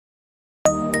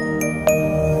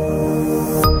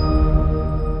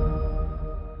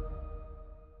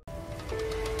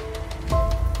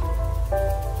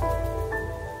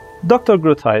Dr.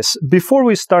 Groothuis, before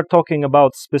we start talking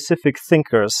about specific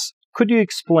thinkers, could you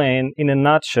explain in a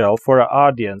nutshell for our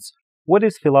audience, what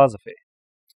is philosophy?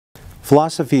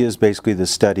 Philosophy is basically the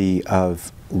study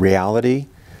of reality.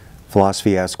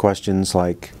 Philosophy asks questions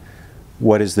like,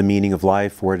 what is the meaning of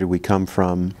life? Where did we come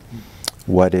from?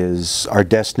 What is our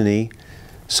destiny?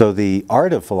 So the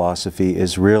art of philosophy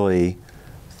is really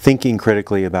thinking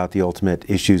critically about the ultimate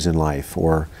issues in life,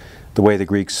 or the way the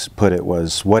Greeks put it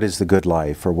was, what is the good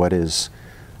life, or what is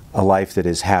a life that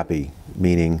is happy?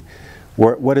 Meaning,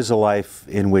 what is a life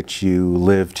in which you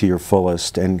live to your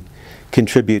fullest and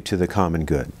contribute to the common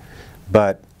good?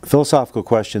 But philosophical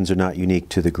questions are not unique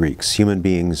to the Greeks. Human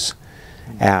beings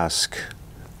ask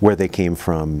where they came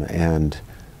from and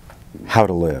how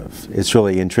to live. It's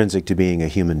really intrinsic to being a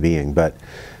human being, but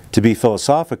to be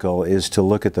philosophical is to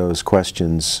look at those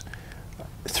questions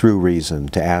through reason,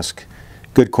 to ask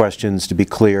good questions, to be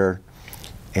clear,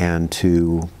 and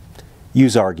to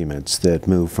use arguments that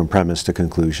move from premise to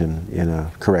conclusion in a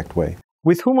correct way.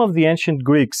 With whom of the ancient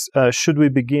Greeks should we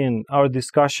begin our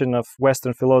discussion of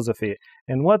Western philosophy,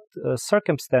 and what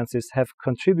circumstances have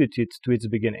contributed to its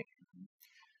beginning?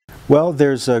 Well,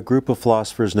 there's a group of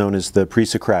philosophers known as the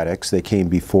pre-Socratics. They came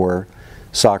before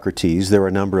Socrates. There were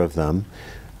a number of them.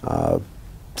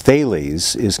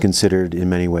 Thales is considered in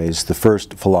many ways the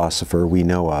first philosopher we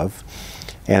know of.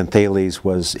 And Thales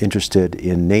was interested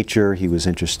in nature, he was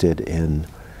interested in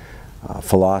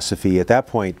philosophy. At that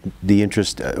point, the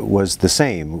interest was the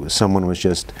same. Someone was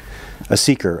just a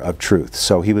seeker of truth.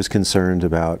 So he was concerned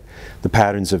about the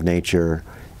patterns of nature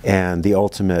and the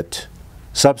ultimate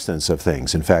substance of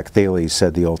things. In fact, Thales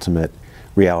said the ultimate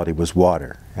reality was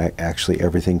water. Actually,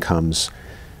 everything comes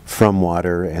from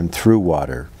water and through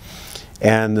water.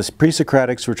 And the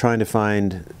pre-Socratics were trying to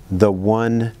find the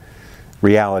one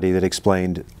reality that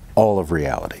explained all of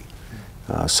reality.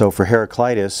 So for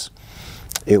Heraclitus,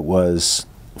 it was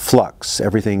flux.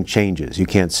 Everything changes. You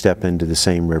can't step into the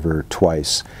same river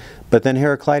twice. But then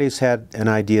Heraclitus had an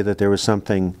idea that there was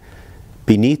something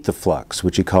beneath the flux,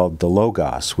 which he called the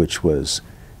logos, which was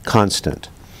constant.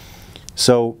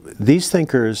 So these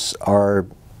thinkers are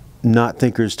not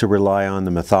thinkers to rely on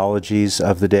the mythologies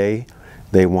of the day.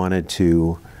 They wanted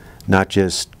to not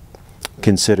just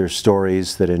consider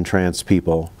stories that entrance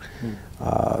people.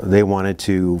 They wanted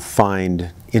to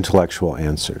find intellectual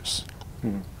answers.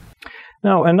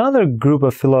 Now, another group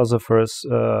of philosophers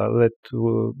that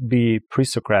would be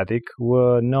pre-Socratic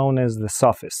were known as the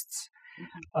Sophists.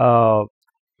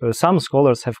 Some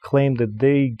scholars have claimed that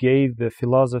they gave the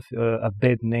philosophy a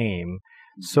bad name.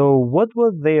 So what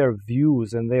were their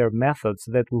views and their methods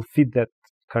that will fit that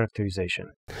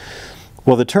characterization?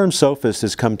 Well, the term sophist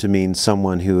has come to mean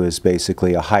someone who is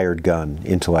basically a hired gun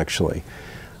intellectually,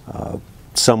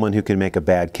 someone who can make a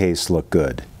bad case look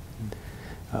good.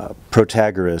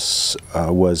 Protagoras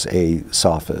was a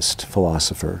sophist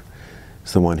philosopher.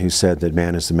 He's the one who said that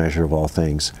man is the measure of all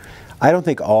things. I don't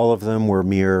think all of them were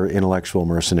mere intellectual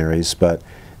mercenaries, but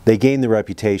they gained the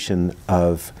reputation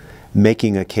of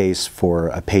making a case for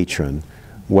a patron,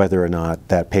 whether or not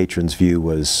that patron's view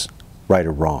was right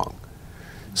or wrong.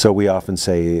 So we often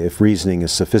say if reasoning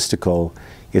is sophistical,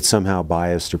 it's somehow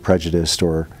biased or prejudiced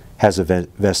or has a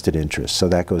vested interest. So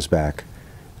that goes back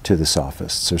to the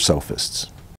sophists or sophists.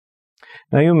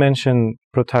 Now you mentioned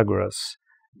Protagoras,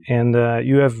 and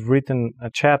you have written a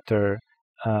chapter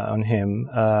on him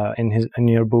in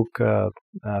your book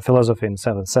Philosophy in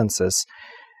Seven Senses.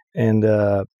 And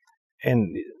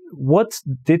what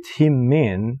did he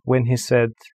mean when he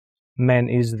said man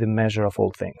is the measure of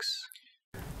all things?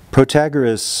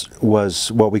 Protagoras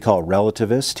was what we call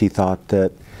relativist. He thought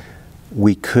that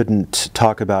we couldn't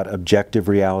talk about objective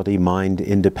reality,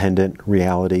 mind-independent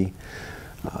reality.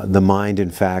 The mind, in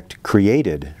fact,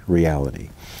 created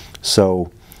reality.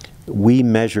 So we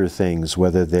measure things,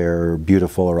 whether they're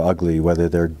beautiful or ugly, whether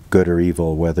they're good or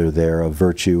evil, whether they're a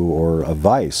virtue or a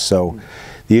vice. So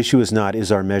the issue is not, is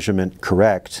our measurement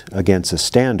correct against a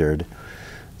standard?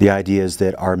 The idea is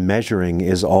that our measuring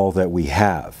is all that we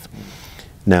have.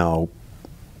 Now,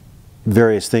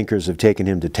 various thinkers have taken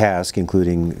him to task,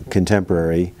 including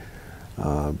contemporary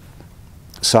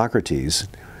Socrates,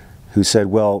 who said,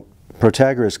 well,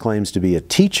 Protagoras claims to be a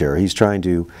teacher. He's trying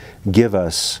to give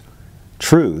us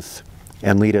truth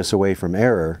and lead us away from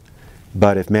error.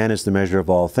 But if man is the measure of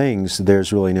all things,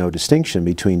 there's really no distinction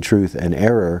between truth and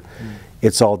error.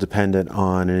 It's all dependent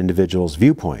on an individual's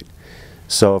viewpoint.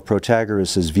 So if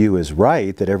Protagoras' view is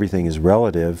right, that everything is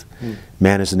relative,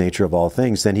 man is the nature of all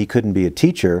things, then he couldn't be a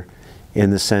teacher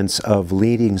in the sense of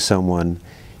leading someone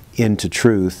into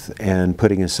truth and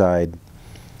putting aside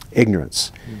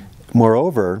ignorance.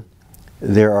 Moreover,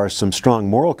 there are some strong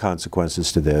moral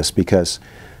consequences to this, because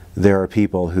there are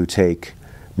people who take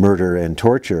murder and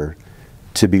torture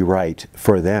to be right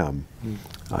for them.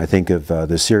 I think of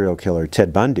the serial killer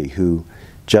Ted Bundy, who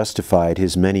justified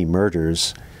his many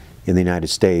murders in the United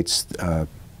States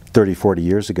 30, 40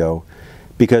 years ago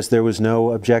because there was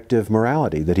no objective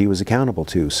morality that he was accountable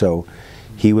to. So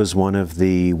he was one of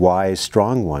the wise,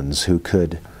 strong ones who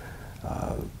could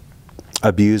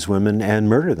abuse women and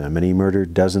murder them, and he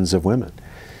murdered dozens of women.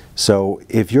 So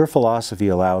if your philosophy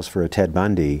allows for a Ted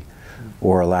Bundy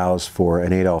or allows for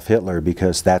an Adolf Hitler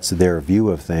because that's their view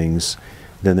of things,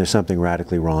 then there's something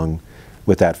radically wrong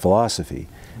with that philosophy.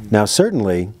 Now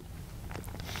certainly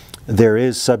there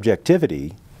is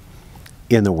subjectivity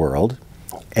in the world,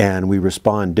 and we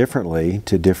respond differently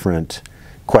to different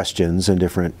questions and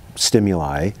different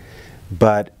stimuli,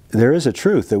 but there is a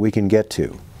truth that we can get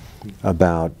to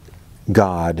about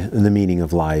God and the meaning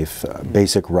of life,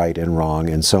 basic right and wrong,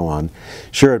 and so on.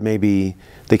 Sure, it may be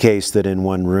the case that in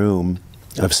one room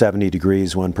of 70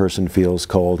 degrees, one person feels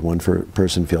cold, one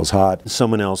person feels hot,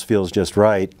 someone else feels just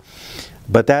right,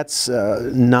 but that's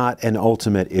not an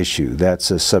ultimate issue.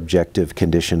 That's a subjective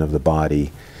condition of the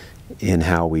body in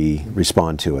how we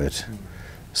respond to it.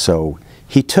 So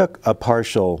he took a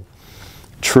partial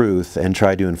truth and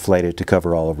tried to inflate it to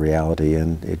cover all of reality,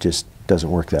 and it just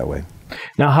doesn't work that way.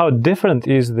 Now, how different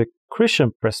is the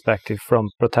Christian perspective from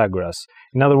Protagoras?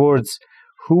 In other words,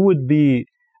 who would be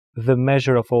the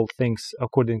measure of all things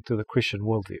according to the Christian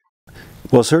worldview?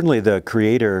 Well, certainly the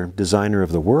creator, designer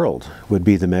of the world would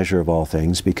be the measure of all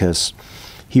things, because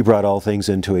he brought all things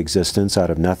into existence out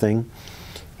of nothing.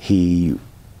 He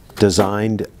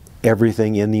designed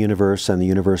everything in the universe and the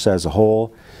universe as a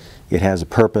whole. It has a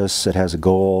purpose, it has a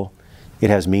goal, it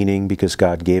has meaning because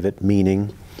God gave it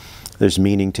meaning. There's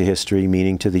meaning to history,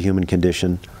 meaning to the human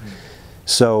condition.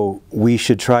 So we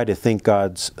should try to think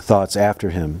God's thoughts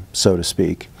after him, so to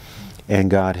speak.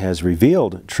 And God has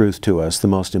revealed truth to us, the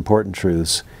most important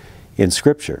truths in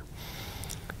Scripture.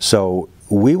 So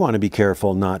we want to be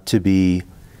careful not to be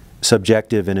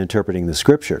subjective in interpreting the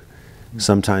Scripture.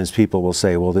 Sometimes people will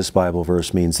say, well, this Bible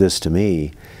verse means this to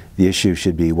me. The issue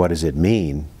should be, what does it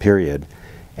mean, period?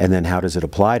 And then how does it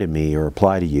apply to me, or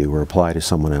apply to you, or apply to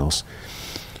someone else?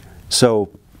 So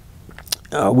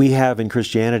we have in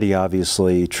Christianity,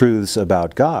 obviously, truths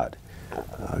about God.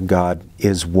 God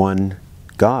is one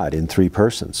God in three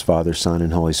persons, Father, Son,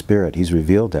 and Holy Spirit. He's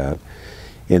revealed that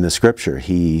in the Scripture.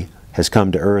 He has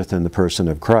come to earth in the person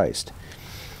of Christ.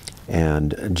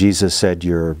 And Jesus said,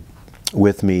 you're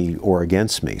with me or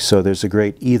against me. So there's a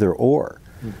great either or.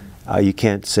 You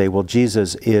can't say, well,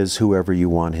 Jesus is whoever you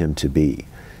want him to be.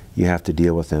 You have to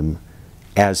deal with him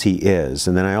as he is.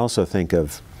 And then I also think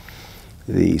of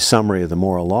the summary of the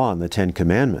moral law and the Ten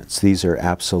Commandments. These are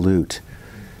absolute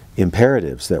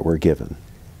imperatives that we're given.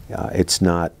 It's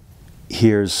not,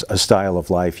 here's a style of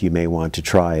life you may want to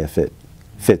try if it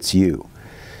fits you.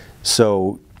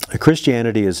 So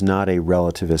Christianity is not a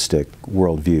relativistic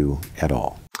worldview at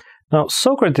all. Now,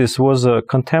 Socrates was a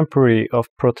contemporary of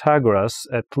Protagoras,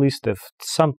 at least at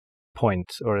some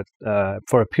point, or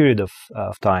for a period of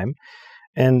time.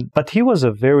 But he was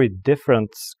a very different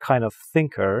kind of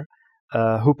thinker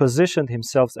who positioned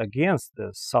himself against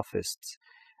the sophists,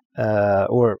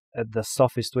 or the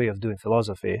sophist way of doing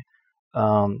philosophy.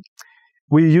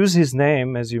 We use his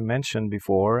name, as you mentioned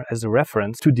before, as a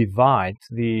reference to divide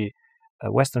the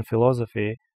Western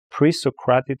philosophy,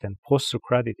 pre-Socratic and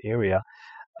post-Socratic area.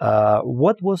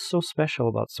 What was so special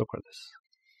about Socrates?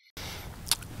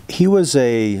 He was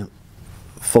a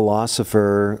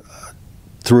philosopher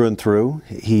through and through.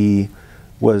 He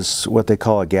was what they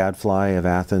call a gadfly of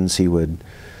Athens. He would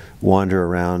wander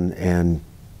around and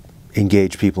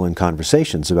engage people in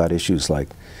conversations about issues like,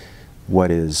 what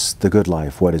is the good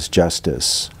life? What is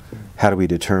justice? How do we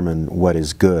determine what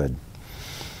is good?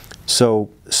 So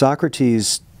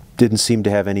Socrates didn't seem to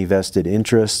have any vested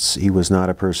interests. He was not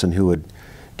a person who would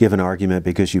give an argument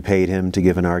because you paid him to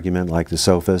give an argument like the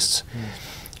sophists.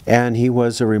 And he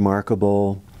was a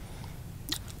remarkable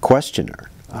questioner.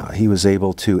 He was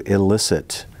able to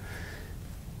elicit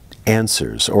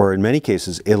answers, or in many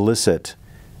cases elicit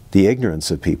the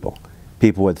ignorance of people.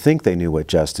 People would think they knew what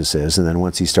justice is, and then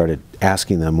once he started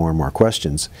asking them more and more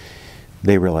questions,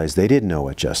 they realized they didn't know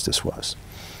what justice was.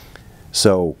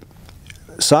 So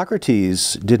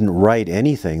Socrates didn't write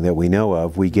anything that we know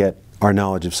of. We get our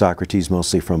knowledge of Socrates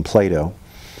mostly from Plato.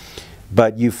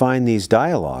 But you find these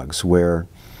dialogues where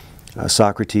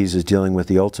Socrates is dealing with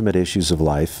the ultimate issues of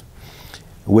life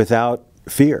without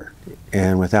fear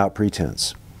and without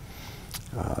pretense.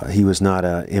 He was not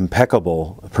an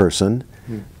impeccable person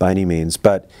by any means,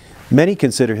 but Many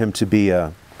consider him to be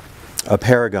a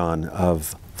paragon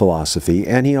of philosophy,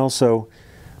 and he also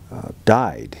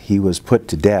died. He was put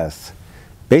to death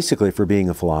basically for being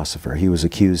a philosopher. He was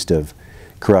accused of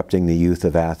corrupting the youth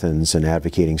of Athens and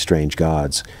advocating strange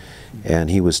gods. And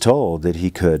he was told that he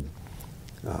could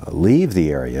leave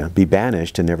the area, be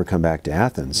banished, and never come back to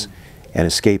Athens and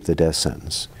escape the death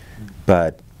sentence.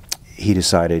 But he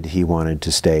decided he wanted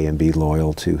to stay and be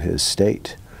loyal to his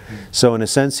state. So in a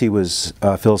sense, he was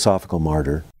a philosophical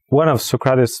martyr. One of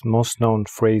Socrates' most known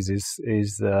phrases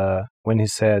is when he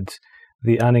said,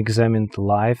 "The unexamined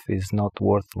life is not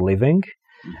worth living."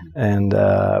 And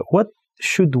what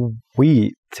should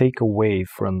we take away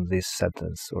from this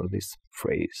sentence or this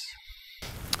phrase?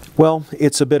 Well,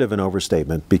 it's a bit of an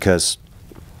overstatement, because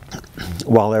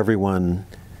while everyone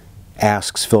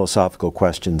asks philosophical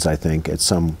questions, I think, at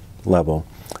some level,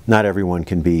 not everyone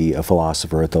can be a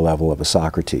philosopher at the level of a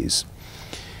Socrates.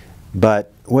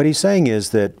 But what he's saying is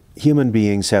that human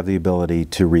beings have the ability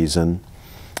to reason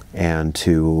and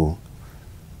to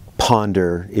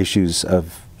ponder issues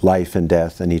of life and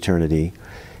death and eternity,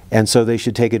 and so they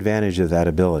should take advantage of that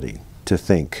ability to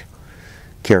think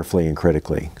carefully and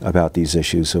critically about these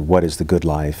issues of what is the good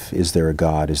life, is there a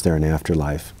God, is there an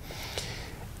afterlife.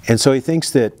 And so he thinks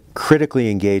that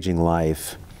critically engaging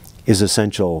life is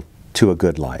essential to a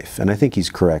good life, and I think he's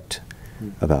correct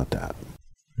about that.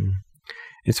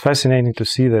 It's fascinating to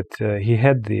see that he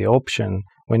had the option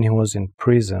when he was in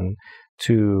prison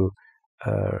to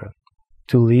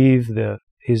leave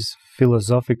his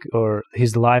philosophic or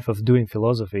his life of doing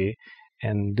philosophy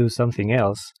and do something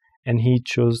else, and he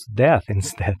chose death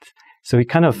instead. So he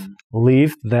kind of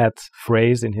lived that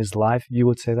phrase in his life, you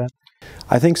would say that?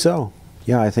 I think so.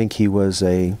 Yeah, I think he was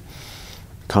a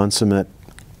consummate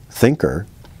thinker,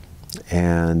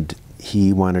 and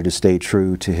he wanted to stay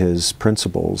true to his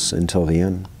principles until the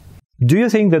end. Do you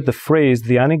think that the phrase,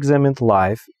 "the unexamined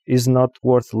life is not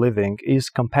worth living," is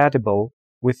compatible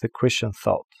with the Christian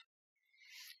thought?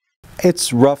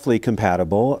 It's roughly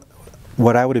compatible.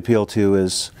 What I would appeal to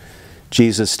is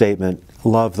Jesus' statement,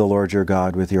 "Love the Lord your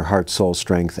God with your heart, soul,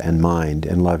 strength, and mind,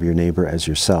 and love your neighbor as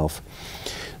yourself."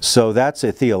 So that's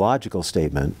a theological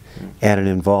statement, and it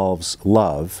involves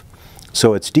love.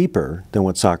 So it's deeper than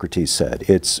what Socrates said.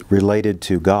 It's related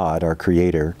to God, our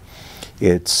Creator.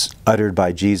 It's uttered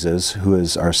by Jesus, who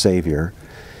is our Savior.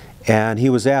 And he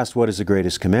was asked, what is the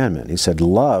greatest commandment? He said,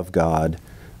 love God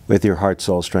with your heart,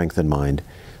 soul, strength, and mind.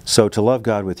 So to love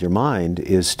God with your mind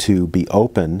is to be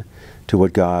open to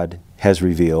what God has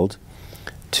revealed,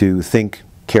 to think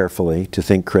carefully, to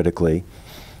think critically.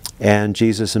 And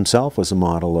Jesus himself was a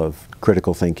model of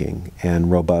critical thinking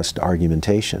and robust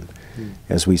argumentation,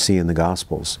 as we see in the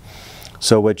Gospels.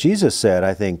 So what Jesus said,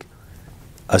 I think,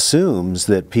 assumes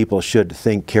that people should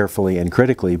think carefully and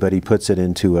critically, but he puts it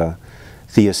into a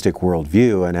theistic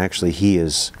worldview, and actually he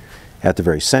is at the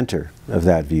very center of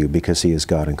that view because he is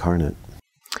God incarnate.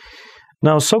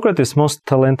 Now, Socrates' most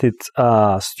talented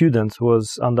student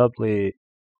was undoubtedly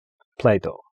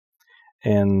Plato,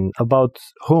 and about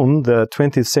whom the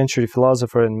 20th century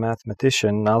philosopher and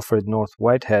mathematician Alfred North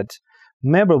Whitehead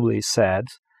memorably said,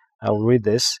 I'll read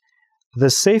this,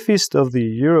 "The safest of the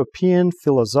European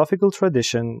philosophical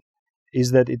tradition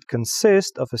is that it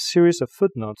consists of a series of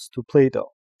footnotes to Plato."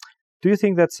 Do you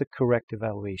think that's a correct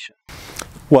evaluation?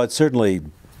 Well, it's certainly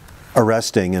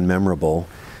arresting and memorable.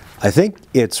 I think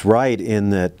it's right in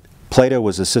that Plato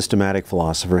was a systematic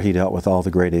philosopher. He dealt with all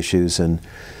the great issues in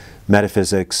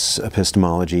metaphysics,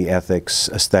 epistemology, ethics,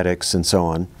 aesthetics, and so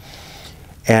on.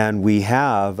 And we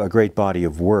have a great body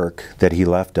of work that he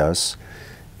left us,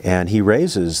 and he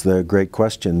raises the great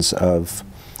questions of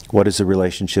what is the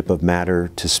relationship of matter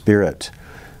to spirit?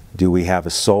 Do we have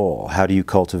a soul? How do you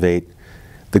cultivate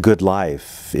the good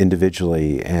life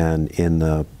individually and in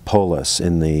the polis,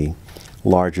 in the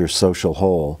larger social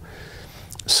whole?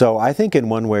 So I think in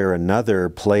one way or another,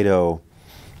 Plato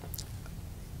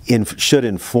should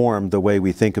inform the way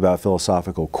we think about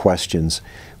philosophical questions.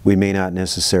 We may not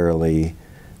necessarily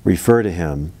refer to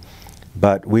him,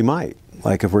 but we might.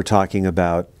 Like if we're talking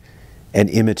about an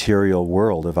immaterial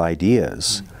world of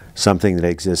ideas, something that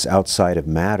exists outside of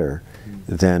matter,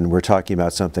 then we're talking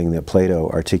about something that Plato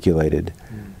articulated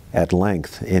at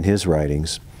length in his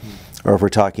writings. Or if we're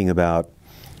talking about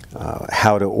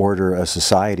how to order a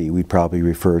society, we'd probably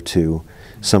refer to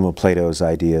some of Plato's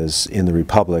ideas in the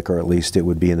Republic, or at least it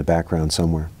would be in the background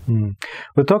somewhere.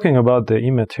 We're talking about the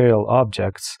immaterial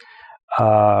objects.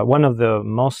 One of the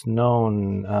most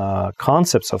known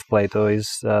concepts of Plato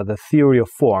is the theory of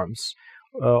forms,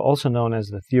 also known as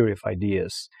the theory of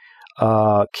ideas.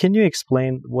 Can you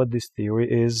explain what this theory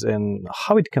is and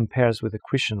how it compares with the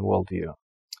Christian worldview?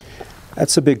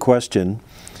 That's a big question.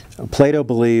 Plato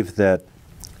believed that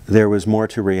there was more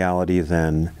to reality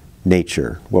than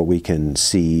nature, what we can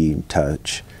see,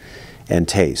 touch, and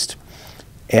taste.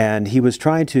 And he was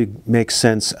trying to make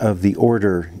sense of the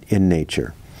order in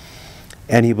nature.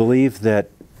 And he believed that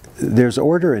there's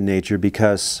order in nature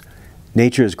because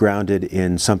nature is grounded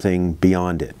in something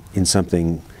beyond it, in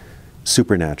something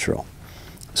supernatural.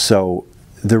 So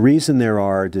the reason there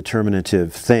are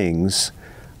determinative things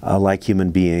like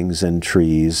human beings and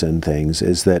trees and things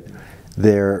is that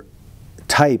they're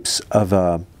types of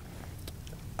a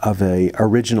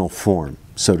original form,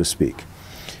 so to speak.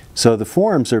 So the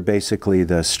forms are basically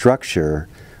the structure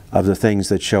of the things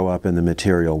that show up in the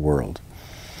material world.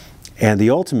 And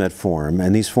the ultimate form,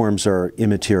 and these forms are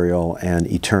immaterial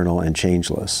and eternal and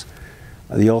changeless,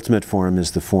 the ultimate form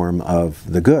is the form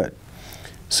of the good.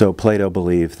 So Plato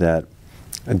believed that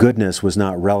goodness was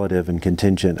not relative and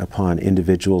contingent upon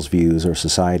individuals' views or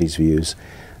society's views,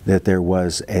 that there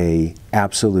was an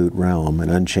absolute realm, an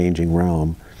unchanging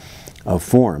realm of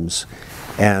forms.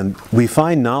 And we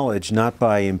find knowledge not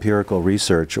by empirical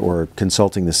research or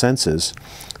consulting the senses,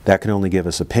 that can only give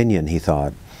us opinion, he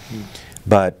thought,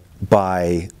 but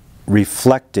by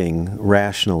reflecting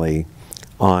rationally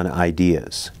on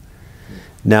ideas.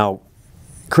 Now,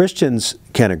 Christians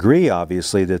can agree,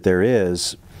 obviously, that there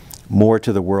is more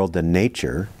to the world than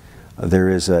nature. There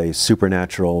is a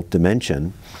supernatural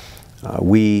dimension.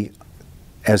 We,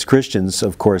 as Christians,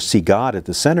 of course, see God at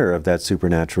the center of that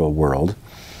supernatural world,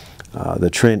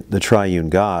 the triune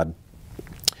God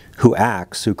who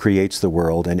acts, who creates the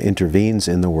world and intervenes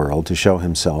in the world to show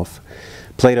himself.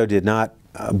 Plato did not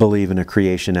believe in a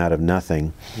creation out of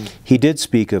nothing. He did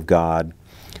speak of God,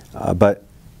 but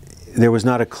there was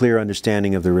not a clear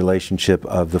understanding of the relationship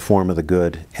of the form of the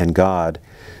good and God,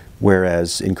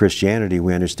 whereas in Christianity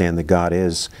we understand that God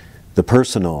is the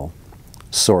personal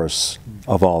source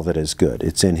of all that is good.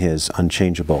 It's in his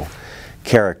unchangeable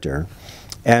character.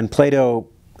 And Plato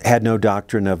had no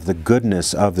doctrine of the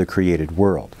goodness of the created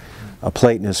world. A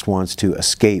Platonist wants to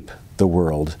escape the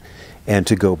world and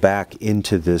to go back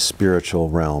into this spiritual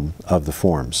realm of the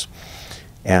forms.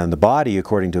 And the body,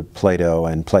 according to Plato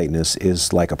and Platonists,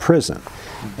 is like a prison.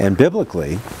 And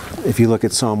biblically, if you look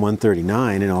at Psalm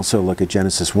 139 and also look at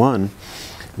Genesis 1,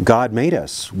 God made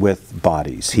us with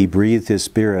bodies. He breathed his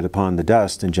spirit upon the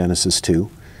dust in Genesis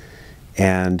 2,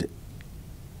 and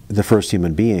the first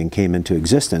human being came into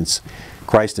existence.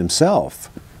 Christ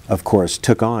himself, of course,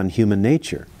 took on human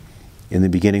nature. In the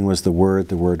beginning was the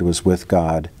Word was with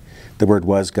God, the Word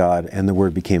was God, and the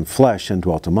Word became flesh and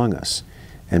dwelt among us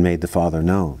and made the Father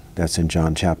known. That's in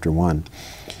John chapter 1.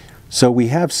 So we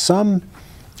have some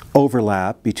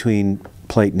overlap between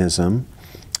Platonism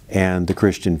and the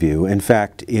Christian view. In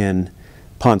fact, in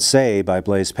Pensées by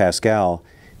Blaise Pascal,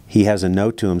 he has a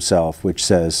note to himself which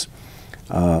says,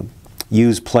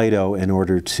 use Plato in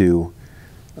order to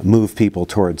move people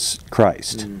towards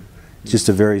Christ. Just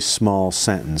a very small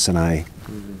sentence, and I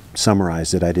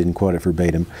summarized it. I didn't quote it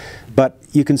verbatim. But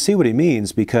you can see what he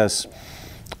means, because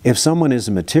if someone is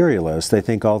a materialist, they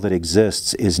think all that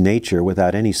exists is nature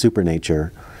without any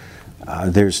supernature.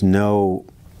 There's no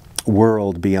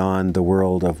world beyond the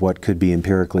world of what could be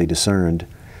empirically discerned.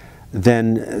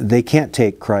 Then they can't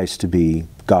take Christ to be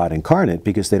God incarnate,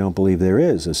 because they don't believe there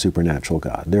is a supernatural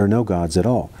God. There are no gods at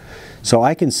all. So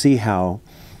I can see how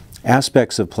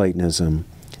aspects of Platonism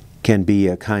can be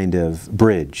a kind of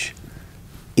bridge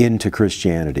into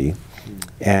Christianity.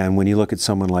 And when you look at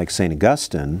someone like St.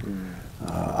 Augustine,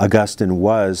 Augustine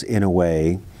was, in a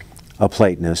way, a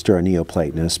Platonist or a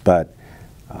Neoplatonist, but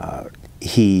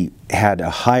he had a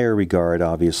higher regard,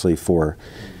 obviously, for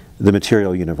the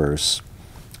material universe,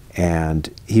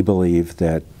 and he believed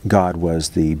that God was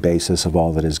the basis of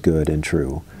all that is good and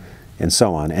true, and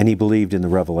so on. And he believed in the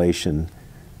revelation,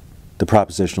 the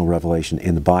propositional revelation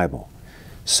in the Bible.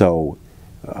 So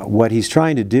what he's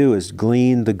trying to do is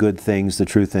glean the good things, the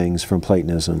true things from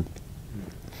Platonism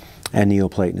and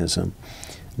Neoplatonism,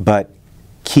 but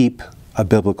keep a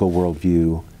biblical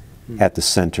worldview at the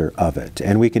center of it.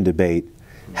 And we can debate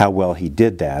how well he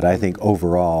did that. I think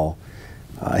overall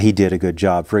he did a good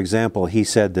job. For example, he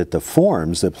said that the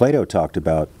forms that Plato talked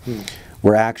about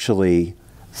were actually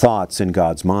thoughts in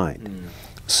God's mind.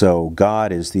 So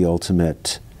God is the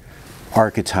ultimate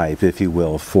archetype, if you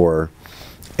will, for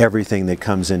everything that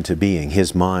comes into being,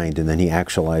 his mind, and then he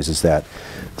actualizes that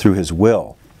through his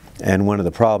will. And one of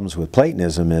the problems with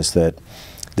Platonism is that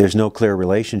there's no clear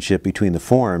relationship between the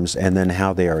forms and then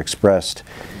how they are expressed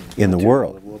in the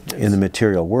world, in the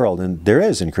material world. And there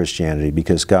is in Christianity,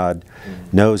 because God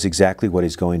knows exactly what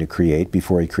he's going to create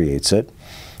before he creates it,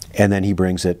 and then he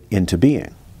brings it into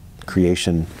being.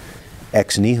 creation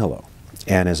ex nihilo.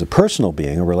 And as a personal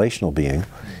being, a relational being,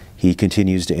 he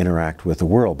continues to interact with the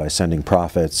world by sending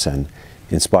prophets and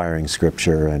inspiring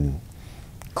scripture and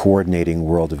coordinating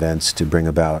world events to bring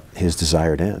about his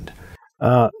desired end.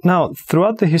 Now,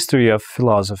 throughout the history of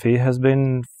philosophy has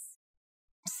been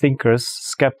thinkers,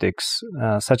 skeptics,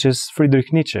 such as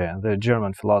Friedrich Nietzsche, the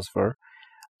German philosopher,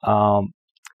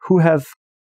 who have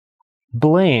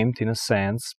blamed, in a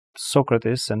sense,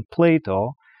 Socrates and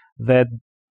Plato that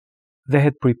they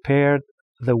had prepared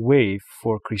the way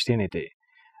for Christianity.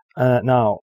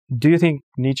 Now, do you think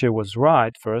Nietzsche was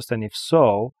right first? And if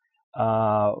so,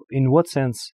 in what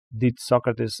sense did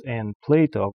Socrates and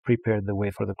Plato prepare the way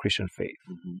for the Christian faith?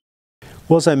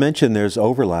 Well, as I mentioned, there's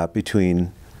overlap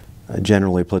between a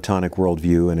generally Platonic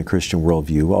worldview and a Christian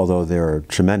worldview, although there are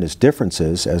tremendous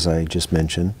differences, as I just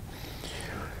mentioned.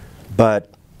 But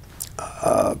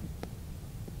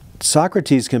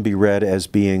Socrates can be read as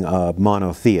being a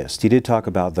monotheist. He did talk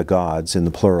about the gods in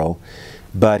the plural,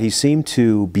 but he seemed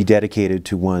to be dedicated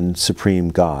to one supreme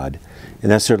God,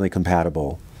 and that's certainly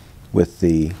compatible with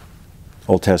the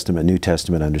Old Testament, New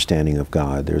Testament understanding of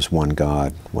God. There's one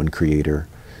God, one creator,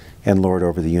 and Lord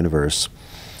over the universe.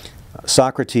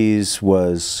 Socrates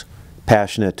was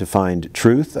passionate to find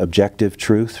truth, objective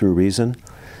truth through reason,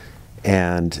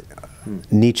 and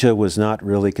Nietzsche was not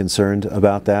really concerned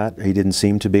about that. He didn't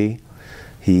seem to be.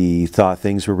 He thought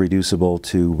things were reducible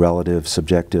to relative,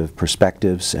 subjective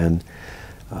perspectives, and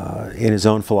in his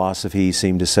own philosophy he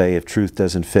seemed to say, if truth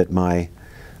doesn't fit my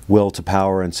will to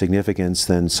power and significance,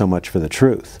 then so much for the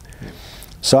truth.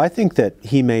 So I think that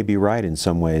he may be right in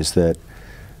some ways, that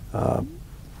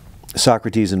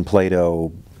Socrates and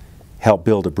Plato helped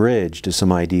build a bridge to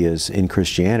some ideas in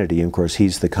Christianity. And of course,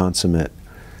 he's the consummate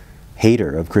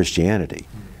hater of Christianity.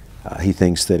 He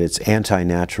thinks that it's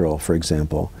anti-natural, for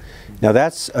example. Now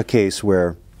that's a case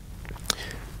where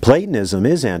Platonism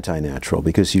is anti-natural,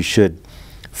 because you should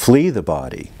flee the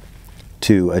body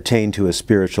to attain to a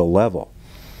spiritual level.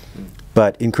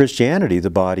 But in Christianity, the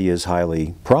body is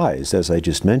highly prized, as I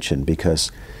just mentioned,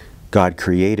 because God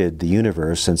created the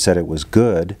universe and said it was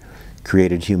good,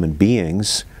 created human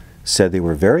beings, said they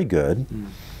were very good,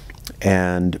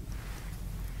 and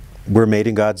we're made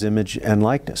in God's image and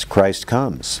likeness. Christ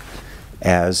comes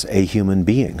as a human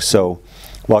being. So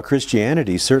while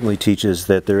Christianity certainly teaches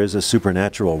that there is a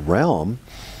supernatural realm,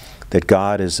 that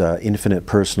God is an infinite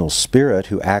personal spirit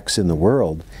who acts in the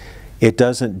world, it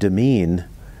doesn't demean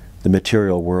the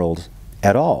material world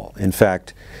at all. In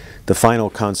fact, the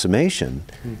final consummation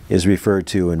is referred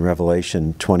to in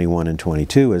Revelation 21 and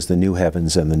 22 as the new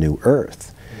heavens and the new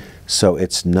earth. So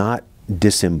it's not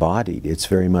disembodied, it's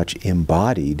very much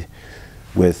embodied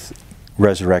with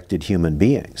resurrected human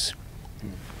beings.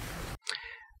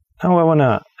 Now I want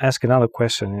to ask another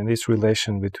question in this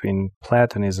relation between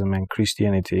Platonism and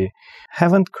Christianity.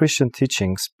 Haven't Christian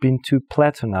teachings been too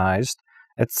Platonized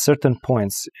at certain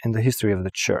points in the history of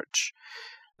the Church?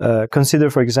 Consider,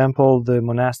 for example, the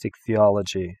monastic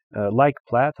theology. Like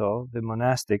Plato, the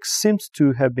monastics seems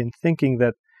to have been thinking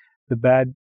that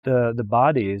the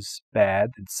body is bad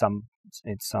in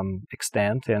some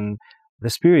extent, and the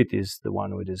spirit is the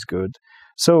one which is good.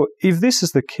 So, if this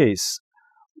is the case,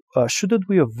 shouldn't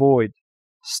we avoid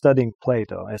studying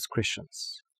Plato as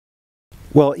Christians?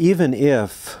 Well, even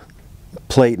if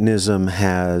Platonism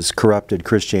has corrupted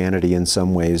Christianity in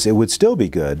some ways, it would still be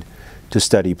good to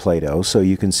study Plato, so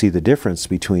you can see the difference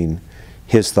between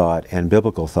his thought and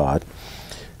biblical thought.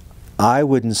 I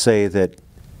wouldn't say that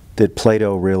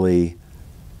Plato really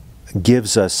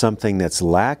gives us something that's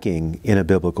lacking in a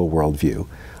biblical worldview.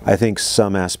 I think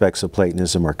some aspects of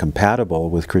Platonism are compatible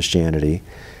with Christianity,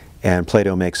 and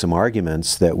Plato makes some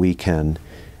arguments that we can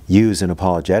use in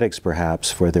apologetics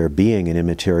perhaps for there being an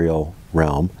immaterial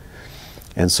realm,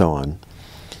 and so on.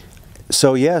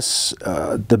 So yes,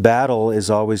 the battle is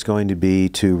always going to be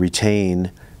to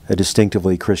retain a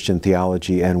distinctively Christian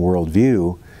theology and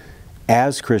worldview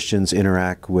as Christians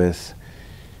interact with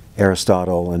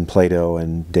Aristotle and Plato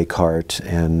and Descartes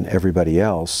and everybody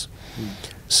else.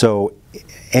 So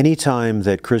anytime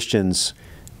that Christians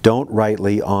don't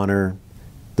rightly honor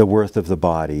the worth of the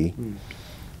body,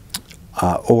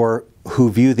 or who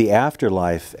view the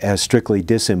afterlife as strictly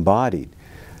disembodied,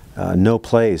 no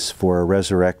place for a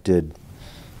resurrected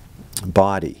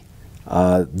body,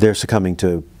 they're succumbing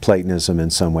to Platonism in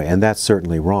some way, and that's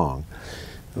certainly wrong.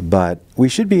 But we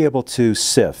should be able to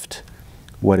sift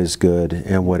what is good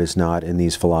and what is not in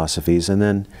these philosophies, and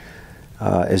then,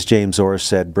 as James Orr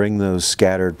said, bring those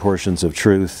scattered portions of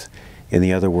truth in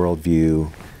the other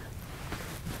worldview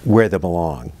where they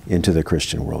belong, into the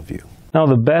Christian worldview. Now,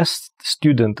 the best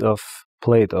student of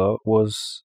Plato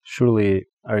was surely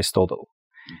Aristotle.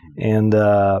 And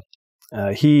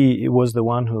he was the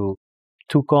one who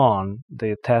took on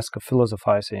the task of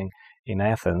philosophizing in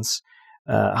Athens.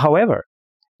 However,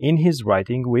 in his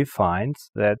writing, we find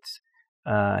that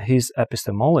his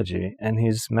epistemology and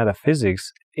his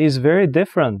metaphysics is very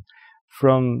different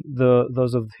from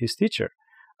those of his teacher.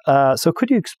 So could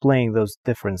you explain those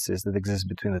differences that exist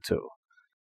between the two?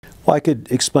 Well, I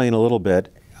could explain a little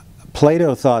bit.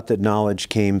 Plato thought that knowledge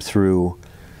came through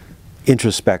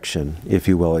introspection, if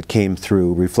you will. It came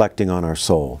through reflecting on our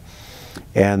soul.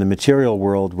 And the material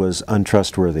world was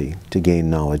untrustworthy to gain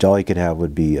knowledge. All you could have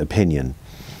would be opinion.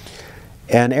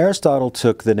 And Aristotle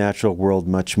took the natural world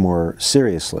much more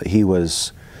seriously. He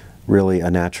was really a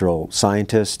natural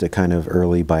scientist, a kind of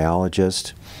early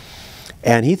biologist.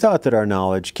 And he thought that our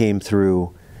knowledge came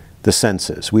through the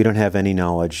senses. We don't have any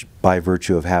knowledge by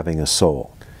virtue of having a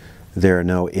soul. There are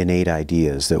no innate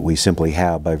ideas that we simply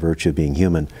have by virtue of being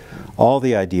human. All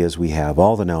the ideas we have,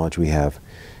 all the knowledge we have,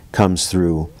 comes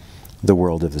through the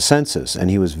world of the senses. And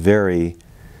he was very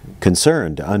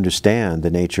concerned to understand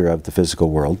the nature of the physical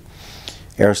world.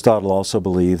 Aristotle also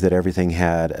believed that everything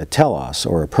had a telos,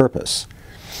 or a purpose.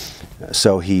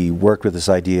 So he worked with this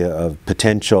idea of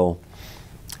potential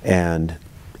and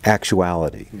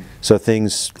actuality. So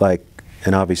things like,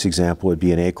 an obvious example would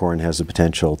be an acorn has the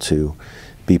potential to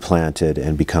be planted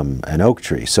and become an oak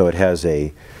tree. So it has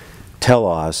a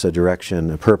telos, a direction,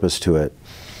 a purpose to it.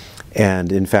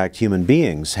 And in fact, human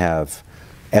beings have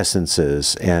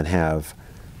essences and have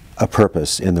a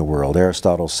purpose in the world.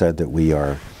 Aristotle said that we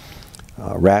are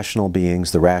rational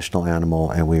beings, the rational animal,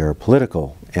 and we are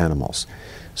political animals.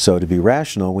 So to be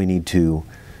rational, we need to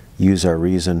use our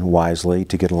reason wisely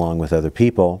to get along with other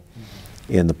people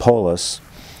in the polis.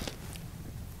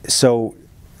 So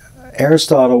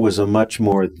Aristotle was a much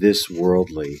more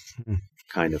this-worldly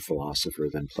kind of philosopher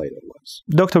than Plato was.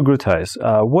 Dr. Groothuis,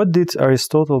 what did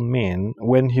Aristotle mean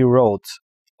when he wrote,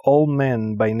 "All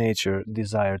men by nature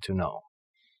desire to know"?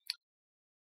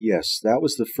 Yes, that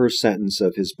was the first sentence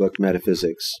of his book,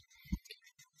 Metaphysics.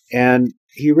 And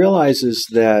he realizes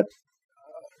that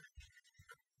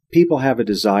people have a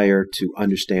desire to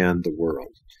understand the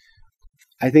world.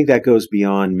 I think that goes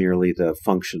beyond merely the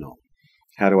functional.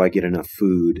 How do I get enough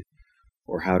food?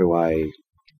 Or how do I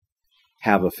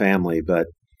have a family? But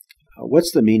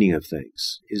what's the meaning of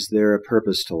things? Is there a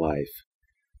purpose to life?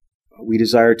 We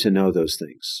desire to know those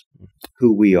things,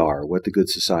 who we are, what the good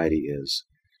society is.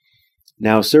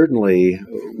 Now, certainly,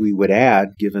 we would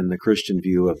add, given the Christian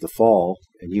view of the fall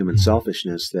and human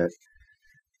selfishness, that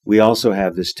we also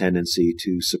have this tendency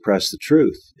to suppress the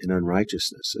truth in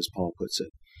unrighteousness, as Paul puts it.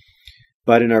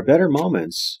 But in our better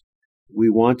moments, we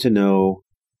want to know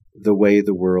the way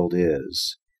the world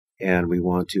is, and we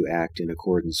want to act in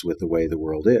accordance with the way the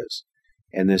world is.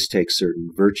 And this takes certain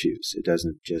virtues. It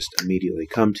doesn't just immediately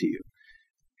come to you.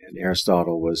 And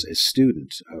Aristotle was a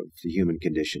student of the human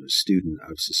condition, a student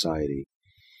of society.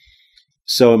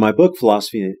 So in my book,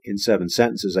 Philosophy in 7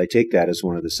 Sentences, I take that as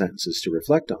one of the sentences to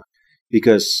reflect on,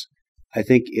 because I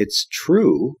think it's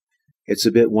true. It's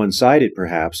a bit one-sided,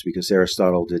 perhaps, because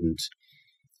Aristotle didn't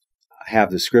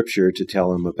have the scripture to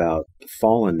tell him about the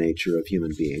fallen nature of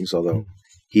human beings, although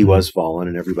he was fallen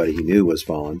and everybody he knew was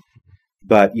fallen.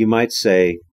 But you might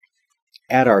say,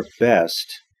 at our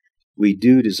best, we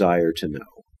do desire to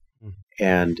know.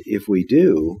 And if we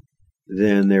do,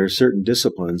 then there are certain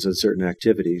disciplines and certain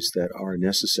activities that are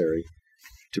necessary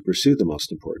to pursue the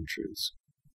most important truths.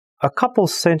 A couple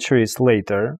centuries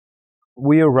later,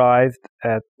 we arrived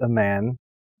at a man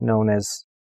known as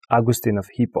Augustine of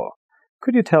Hippo.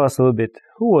 Could you tell us a little bit,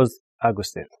 who was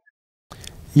Augustine?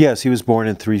 Yes, he was born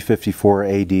in 354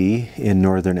 AD in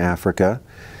northern Africa.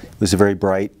 He was a very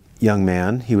bright young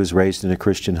man. He was raised in a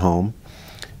Christian home.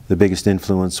 The biggest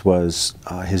influence was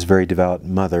his very devout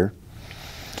mother.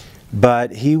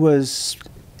 But he was,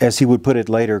 as he would put it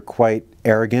later, quite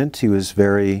arrogant. He was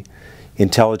very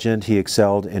intelligent. He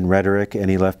excelled in rhetoric, and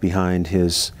he left behind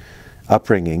his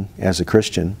upbringing as a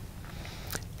Christian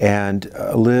and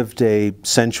lived a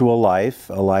sensual life,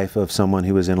 a life of someone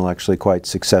who was intellectually quite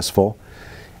successful.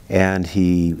 And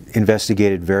he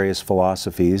investigated various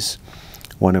philosophies,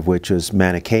 one of which was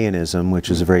Manichaeanism, which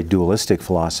is a very dualistic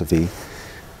philosophy.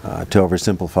 To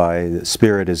oversimplify,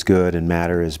 spirit is good and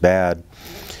matter is bad.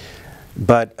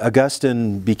 But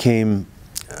Augustine became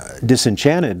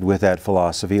disenchanted with that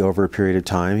philosophy over a period of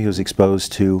time. He was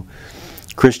exposed to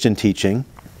Christian teaching,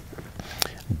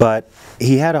 but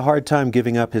he had a hard time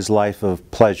giving up his life of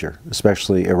pleasure,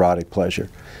 especially erotic pleasure.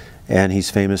 And he's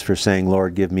famous for saying,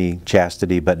 "Lord, give me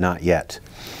chastity, but not yet."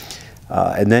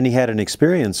 And then he had an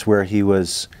experience where he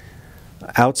was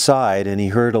outside, and he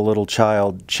heard a little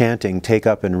child chanting, "Take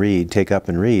up and read, take up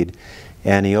and read."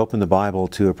 And he opened the Bible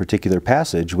to a particular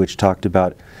passage which talked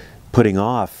about putting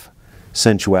off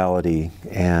sensuality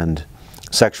and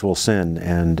sexual sin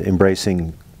and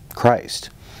embracing Christ.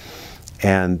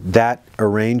 And that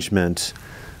arrangement,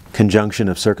 conjunction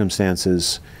of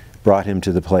circumstances, brought him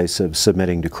to the place of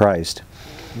submitting to Christ.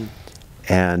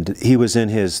 And he was in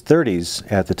his 30s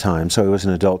at the time, so he was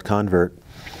an adult convert.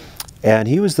 And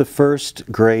he was the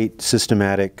first great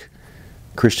systematic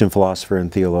Christian philosopher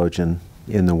and theologian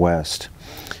in the West.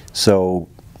 So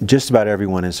just about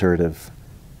everyone has heard of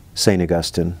St.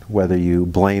 Augustine, whether you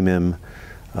blame him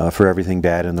for everything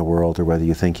bad in the world or whether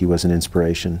you think he was an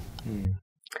inspiration.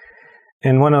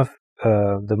 And one of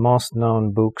the most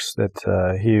known books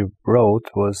that he wrote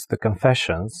was The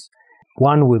Confessions.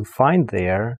 One will find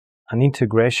there an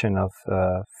integration of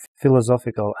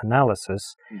philosophical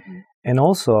analysis and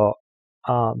also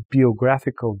a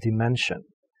biographical dimension.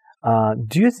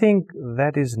 Do you think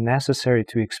that is necessary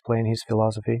to explain his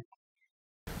philosophy?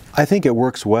 I think it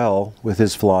works well with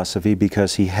his philosophy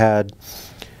because he had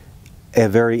a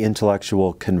very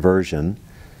intellectual conversion,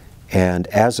 and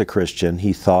as a Christian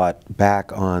he thought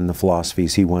back on the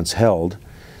philosophies he once held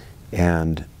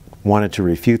and wanted to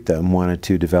refute them, wanted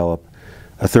to develop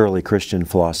a thoroughly Christian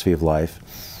philosophy of life.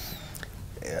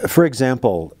 For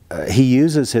example, he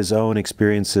uses his own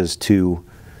experiences to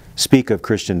speak of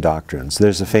Christian doctrines.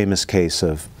 There's a famous case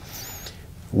of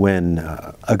when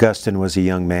Augustine was a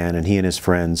young man and he and his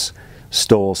friends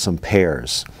stole some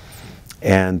pears.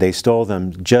 And they stole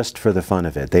them just for the fun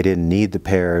of it. They didn't need the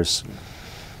pears.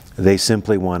 They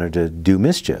simply wanted to do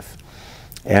mischief.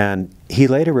 And he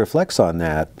later reflects on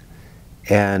that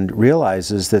and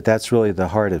realizes that that's really the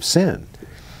heart of sin,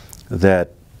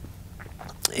 that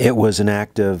it was an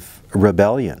act of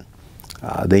rebellion.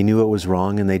 They knew it was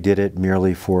wrong and they did it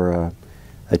merely for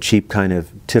a cheap kind of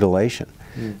titillation.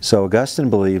 So Augustine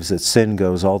believes that sin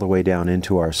goes all the way down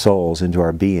into our souls, into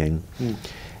our being,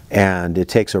 and it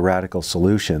takes a radical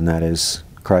solution, that is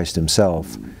Christ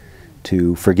himself,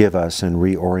 to forgive us and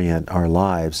reorient our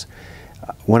lives.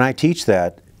 When I teach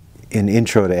that in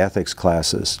intro to ethics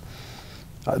classes,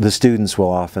 the students will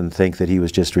often think that he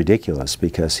was just ridiculous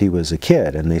because he was a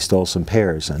kid and they stole some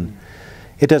pears, and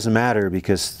it doesn't matter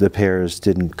because the pears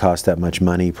didn't cost that much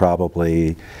money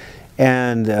probably,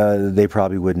 and they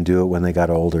probably wouldn't do it when they got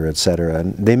older, etc.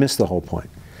 And they miss the whole point.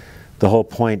 The whole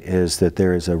point is that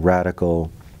there is a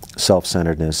radical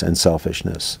self-centeredness and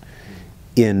selfishness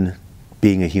in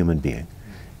being a human being.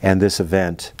 And this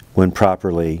event, when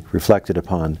properly reflected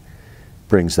upon,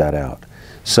 brings that out.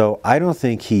 So I don't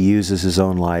think he uses his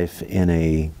own life in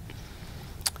a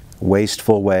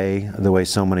wasteful way, the way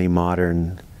so many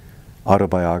modern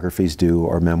autobiographies do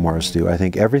or memoirs do. I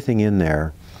think everything in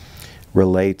there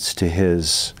relates to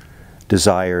his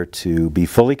desire to be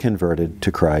fully converted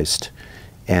to Christ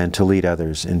and to lead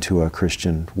others into a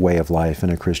Christian way of life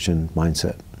and a Christian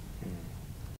mindset.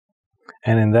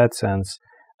 And in that sense,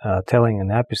 telling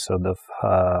an episode of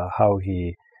how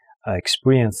he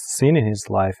experienced sin in his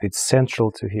life, it's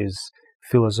central to his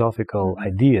philosophical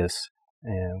ideas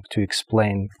to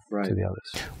explain to the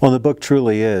others. Well, the book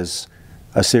truly is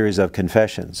a series of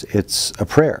confessions. It's a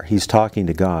prayer. He's talking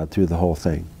to God through the whole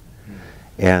thing.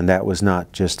 And that was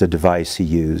not just a device he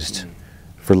used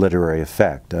for literary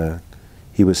effect.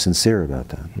 He was sincere about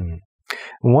that.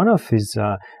 One of his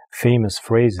famous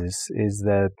phrases is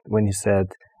that when he said,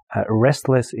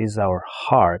 "Restless is our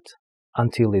heart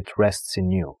until it rests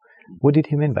in you." What did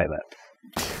he mean by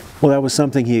that? Well, that was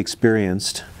something he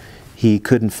experienced. He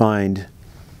couldn't find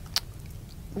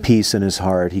peace in his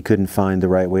heart. He couldn't find the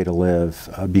right way to live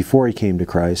before he came to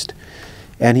Christ.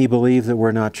 And he believed that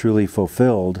we're not truly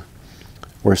fulfilled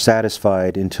or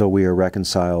satisfied until we are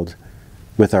reconciled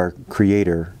with our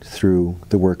Creator through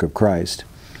the work of Christ.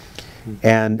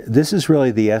 And this is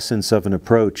really the essence of an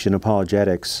approach in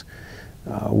apologetics,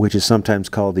 which is sometimes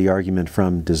called the argument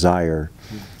from desire,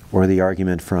 or the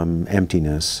argument from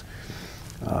emptiness.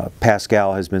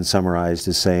 Pascal has been summarized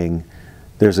as saying,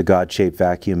 there's a God-shaped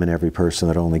vacuum in every person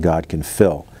that only God can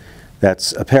fill.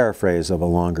 That's a paraphrase of a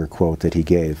longer quote that he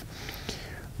gave.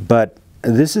 But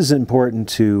this is important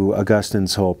to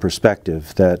Augustine's whole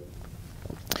perspective, that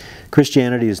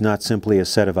Christianity is not simply a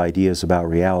set of ideas about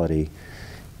reality.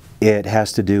 It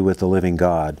has to do with the living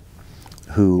God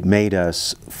who made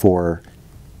us for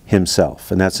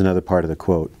himself. And that's another part of the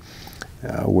quote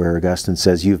where Augustine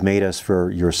says, "You've made us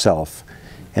for yourself,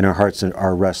 and our hearts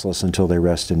are restless until they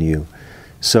rest in you."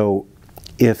 So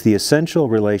if the essential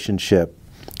relationship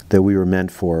that we were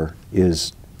meant for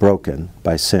is broken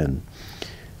by sin,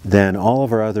 then all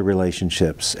of our other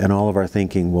relationships and all of our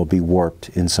thinking will be warped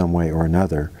in some way or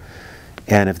another.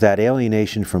 And if that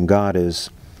alienation from God is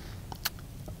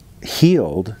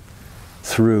healed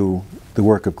through the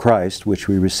work of Christ, which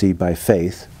we receive by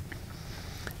faith,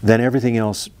 then everything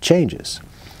else changes.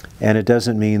 And it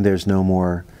doesn't mean there's no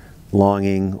more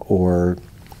longing or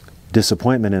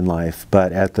disappointment in life,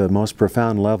 but at the most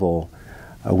profound level,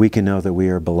 we can know that we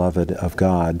are beloved of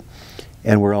God,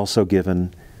 and we're also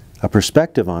given a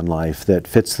perspective on life that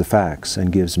fits the facts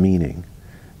and gives meaning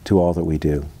to all that we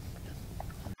do.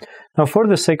 Now, for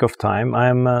the sake of time,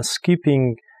 I'm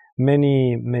skipping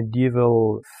many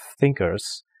medieval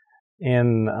thinkers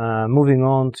and moving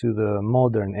on to the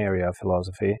modern area of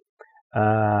philosophy,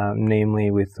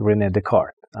 namely with René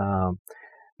Descartes.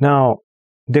 Now,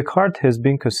 Descartes has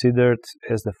been considered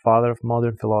as the father of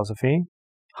modern philosophy.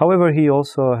 However, he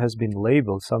also has been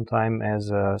labeled sometimes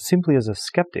as simply as a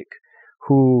skeptic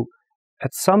who,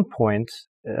 at some point,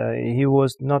 he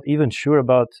was not even sure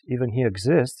about even he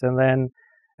exists, and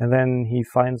then he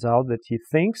finds out that he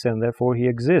thinks and therefore he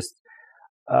exists.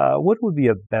 What would be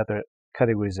a better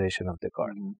categorization of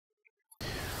Descartes?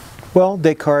 Well,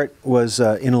 Descartes was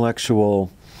an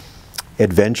intellectual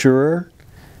adventurer.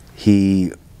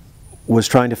 He was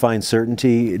trying to find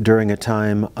certainty during a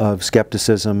time of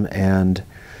skepticism and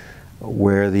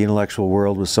where the intellectual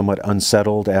world was somewhat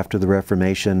unsettled after the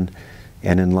Reformation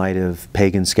and in light of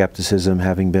pagan skepticism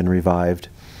having been revived.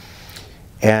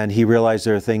 And he realized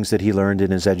there are things that he learned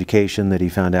in his education that he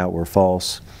found out were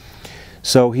false.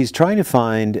 So he's trying to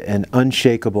find an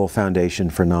unshakable foundation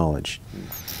for knowledge.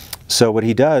 So what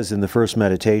he does in the first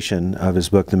meditation of his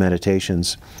book, The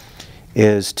Meditations,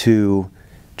 is to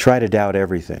try to doubt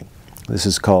everything. This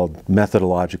is called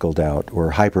methodological doubt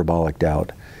or hyperbolic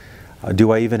doubt.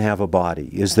 Do I even have a body?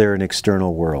 Is there an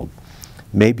external world?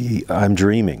 Maybe I'm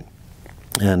dreaming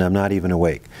and I'm not even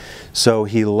awake. So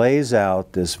he lays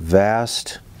out this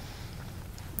vast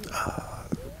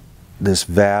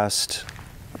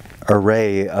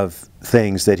array of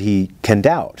things that he can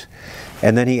doubt.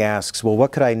 And then he asks, well,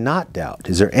 what could I not doubt?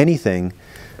 Is there anything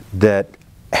that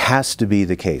has to be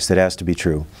the case, that has to be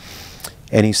true?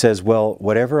 And he says, well,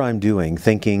 whatever I'm doing,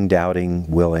 thinking, doubting,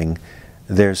 willing,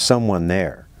 there's someone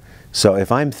there. So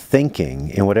if I'm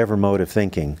thinking, in whatever mode of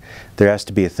thinking, there has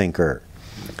to be a thinker.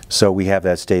 So we have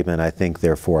that statement, I think,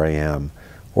 therefore I am.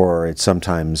 Or it's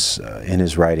sometimes in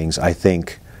his writings, I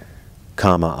think,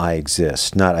 comma, I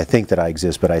exist. Not I think that I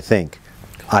exist, but I think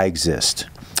I exist.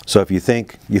 So if you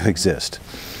think, you exist.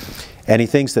 And he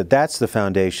thinks that that's the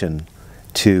foundation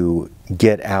to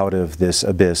get out of this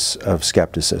abyss of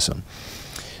skepticism.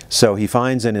 So he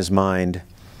finds in his mind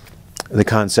the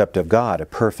concept of God, a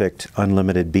perfect,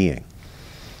 unlimited being.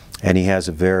 And he has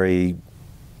a very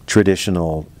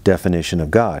traditional definition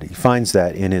of God. He finds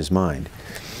that in his mind.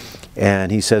 And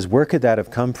he says, where could that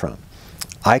have come from?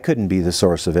 I couldn't be the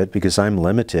source of it because I'm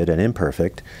limited and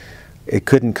imperfect. It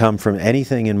couldn't come from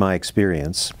anything in my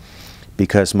experience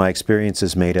because my experience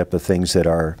is made up of things that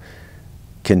are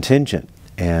contingent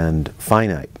and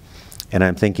finite. And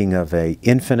I'm thinking of an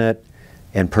infinite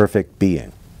and perfect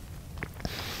being.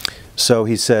 So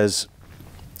he says,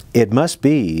 it must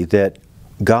be that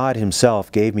God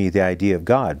himself gave me the idea of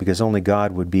God, because only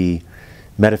God would be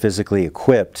metaphysically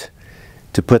equipped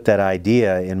to put that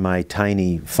idea in my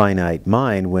tiny, finite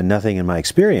mind when nothing in my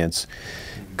experience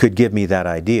could give me that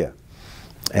idea.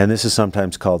 And this is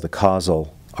sometimes called the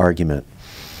causal argument.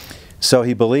 So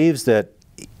he believes that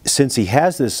since he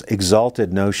has this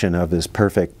exalted notion of this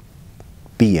perfect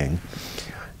being,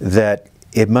 that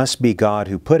it must be God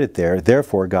who put it there,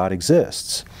 therefore God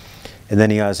exists. And then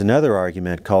he has another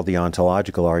argument called the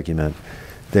ontological argument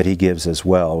that he gives as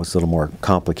well. It's a little more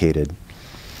complicated.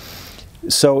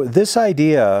 So this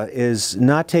idea is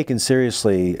not taken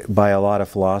seriously by a lot of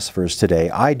philosophers today.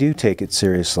 I do take it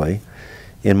seriously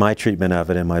in my treatment of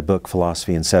it in my book,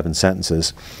 Philosophy in 7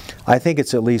 Sentences. I think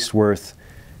it's at least worth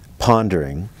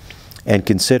pondering and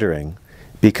considering,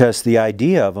 because the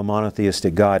idea of a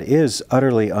monotheistic God is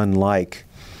utterly unlike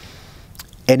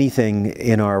anything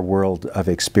in our world of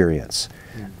experience.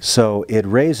 So it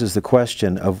raises the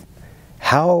question of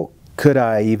how could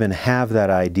I even have that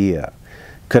idea?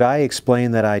 Could I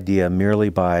explain that idea merely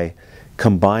by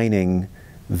combining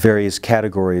various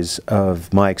categories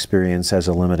of my experience as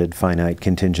a limited, finite,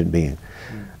 contingent being?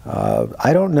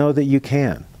 I don't know that you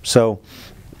can. So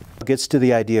it gets to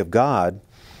the idea of God,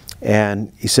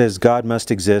 and he says God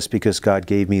must exist because God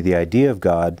gave me the idea of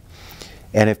God.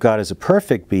 And if God is a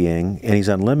perfect being and he's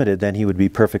unlimited, then he would be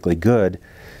perfectly good.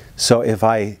 So if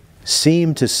I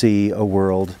seem to see a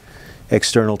world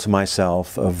external to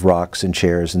myself of rocks and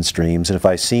chairs and streams, and if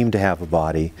I seem to have a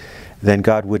body, then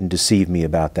God wouldn't deceive me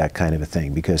about that kind of a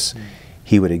thing, because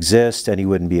he would exist and he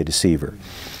wouldn't be a deceiver.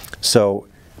 So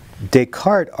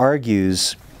Descartes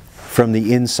argues from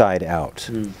the inside out.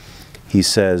 He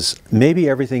says, maybe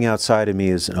everything outside of me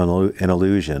is an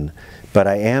illusion, but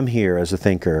I am here as a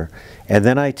thinker, and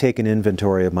then I take an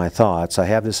inventory of my thoughts. I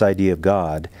have this idea of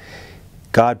God.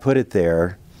 God put it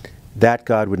there. That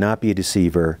God would not be a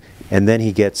deceiver, and then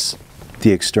he gets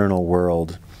the external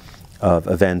world of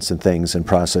events and things and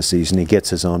processes, and he gets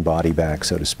his own body back,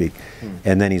 so to speak,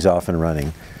 and then he's off and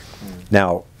running.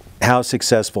 Now, how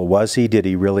successful was he? Did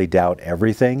he really doubt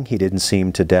everything? He didn't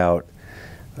seem to doubt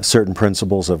certain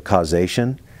principles of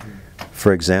causation.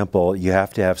 For example, you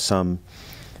have to have some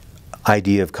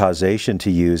idea of causation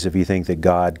to use if you think that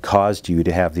God caused you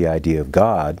to have the idea of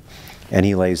God, and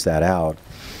he lays that out.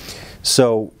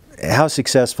 So how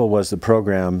successful was the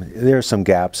program? There are some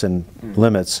gaps and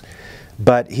limits,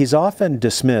 but he's often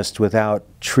dismissed without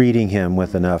treating him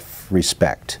with enough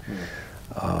respect.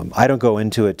 I don't go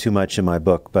into it too much in my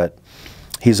book, but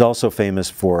he's also famous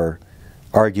for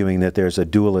arguing that there's a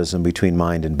dualism between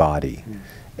mind and body.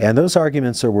 And those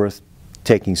arguments are worth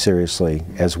taking seriously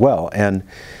as well. And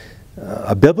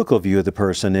a biblical view of the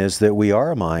person is that we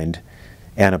are a mind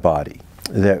and a body,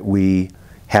 that we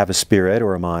have a spirit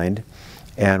or a mind,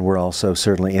 and we're also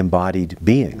certainly embodied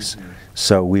beings.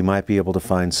 So we might be able to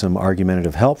find some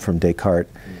argumentative help from Descartes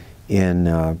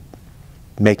in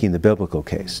making the biblical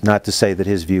case. Not to say that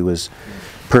his view is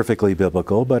perfectly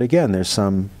biblical, but again, there's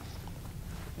some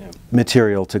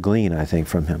material to glean, I think,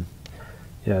 from him.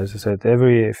 Yeah, as I said,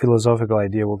 every philosophical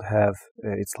idea would have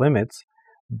its limits,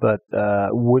 but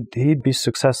would he be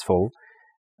successful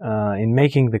in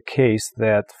making the case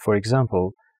that, for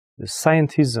example, the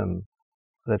scientism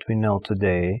that we know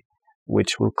today,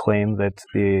 which will claim that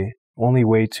the only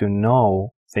way to know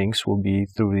things will be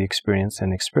through the experience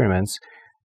and experiments,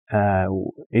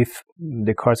 if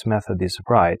Descartes' method is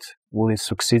right, will it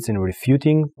succeed in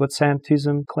refuting what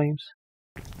scientism claims?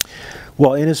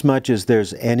 Well, inasmuch as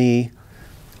there's any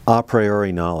a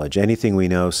priori knowledge, anything we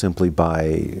know simply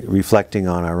by reflecting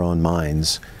on our own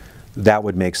minds, that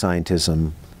would make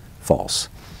scientism false.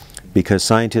 Because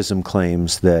scientism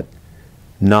claims that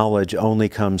knowledge only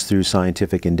comes through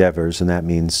scientific endeavors, and that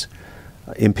means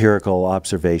empirical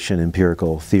observation,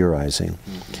 empirical theorizing.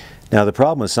 Now, the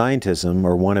problem with scientism,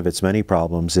 or one of its many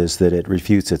problems, is that it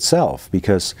refutes itself,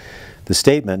 because the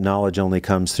statement, knowledge only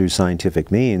comes through scientific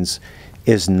means,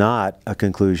 is not a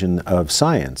conclusion of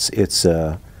science. It's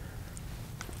a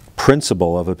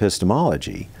principle of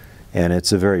epistemology, and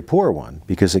it's a very poor one,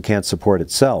 because it can't support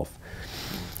itself.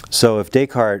 So if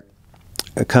Descartes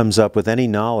comes up with any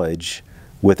knowledge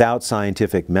without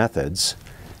scientific methods,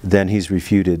 then he's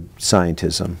refuted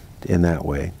scientism in that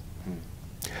way.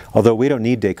 Although we don't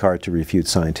need Descartes to refute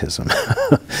scientism.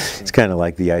 It's kind of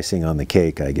like the icing on the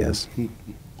cake, I guess.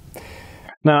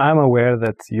 Now, I'm aware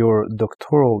that your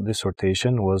doctoral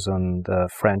dissertation was on the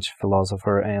French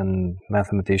philosopher and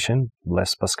mathematician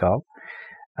Blaise Pascal,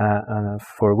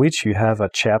 for which you have a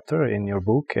chapter in your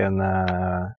book, and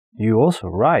you also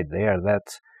write there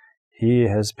that he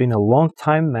has been a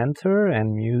long-time mentor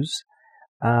and muse.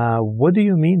 What do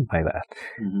you mean by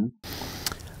that?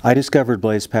 I discovered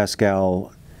Blaise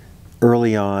Pascal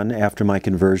early on after my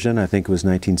conversion. I think it was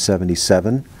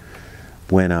 1977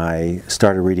 when I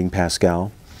started reading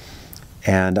Pascal,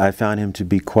 and I found him to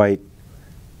be quite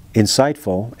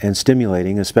insightful and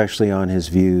stimulating, especially on his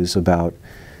views about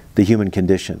the human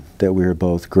condition, that we are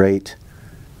both great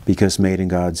because made in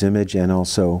God's image, and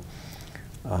also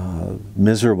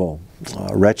miserable,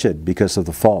 wretched because of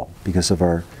the fall, because of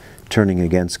our turning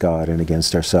against God and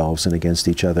against ourselves and against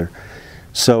each other.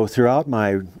 So throughout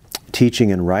my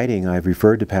teaching and writing, I've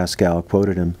referred to Pascal,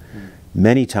 quoted him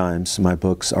many times, my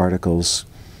books, articles,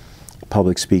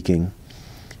 public speaking.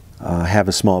 I have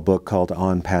a small book called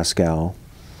On Pascal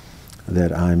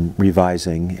that I'm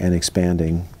revising and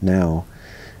expanding now.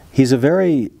 He's a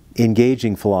very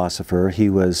engaging philosopher. He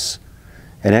was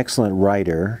an excellent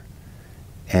writer,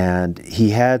 and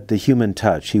he had the human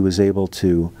touch. He was able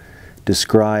to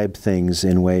describe things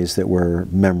in ways that were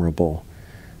memorable,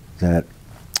 that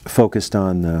focused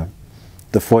on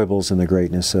the foibles and the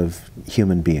greatness of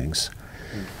human beings.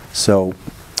 So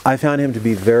I found him to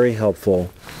be very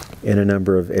helpful in a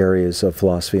number of areas of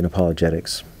philosophy and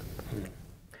apologetics.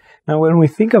 Now, when we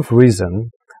think of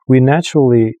reason, we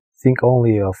naturally think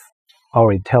only of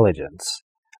our intelligence.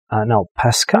 Now,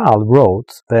 Pascal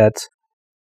wrote that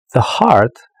the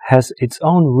heart has its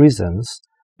own reasons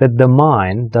that the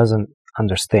mind doesn't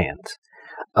understand.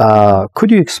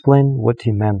 Could you explain what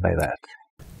he meant by that?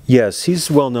 Yes,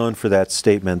 he's well known for that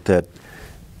statement that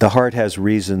the heart has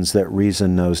reasons that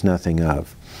reason knows nothing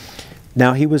of.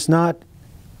 Now, he was not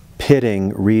pitting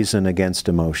reason against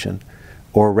emotion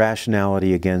or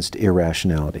rationality against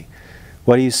irrationality.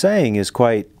 What he's saying is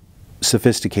quite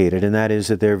sophisticated, and that is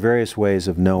that there are various ways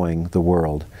of knowing the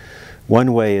world.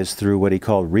 One way is through what he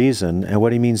called reason, and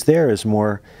what he means there is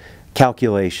more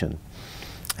calculation.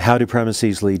 How do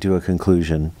premises lead to a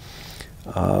conclusion?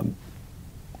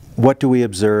 What do we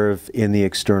observe in the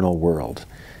external world?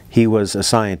 He was a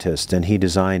scientist and he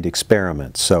designed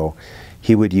experiments, so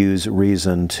he would use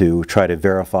reason to try to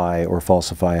verify or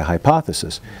falsify a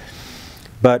hypothesis.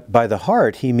 But by the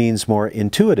heart, he means more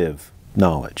intuitive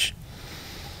knowledge,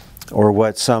 or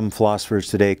what some philosophers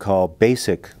today call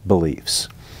basic beliefs.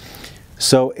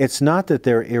 So it's not that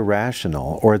they're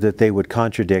irrational or that they would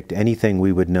contradict anything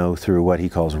we would know through what he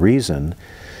calls reason,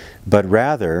 but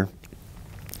rather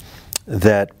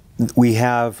that we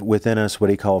have within us what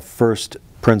he called first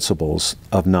principles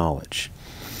of knowledge.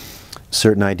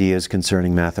 Certain ideas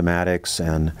concerning mathematics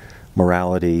and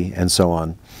morality and so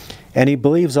on. And he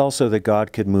believes also that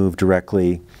God could move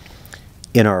directly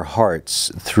in our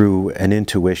hearts through an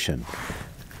intuition.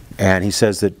 And he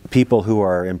says that people who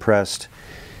are impressed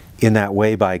in that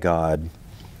way by God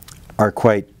are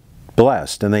quite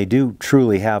blessed, and they do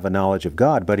truly have a knowledge of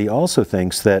God. But he also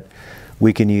thinks that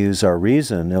we can use our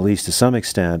reason, at least to some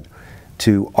extent,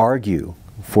 to argue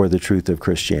for the truth of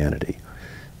Christianity.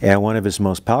 And one of his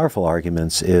most powerful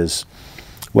arguments is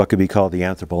what could be called the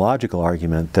anthropological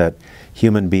argument, that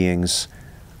human beings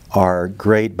are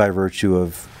great by virtue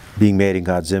of being made in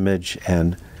God's image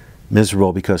and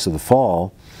miserable because of the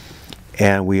fall,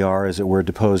 and we are, as it were,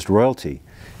 deposed royalty.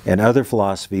 And other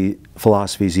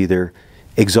philosophies either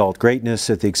exalt greatness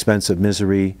at the expense of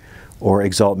misery or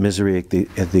exalt misery at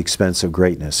the expense of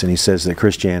greatness. And he says that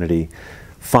Christianity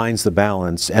finds the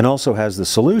balance and also has the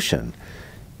solution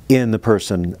in the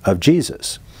person of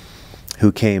Jesus,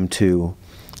 who came to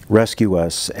rescue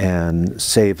us and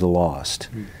save the lost,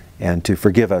 and to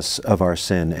forgive us of our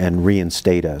sin and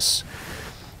reinstate us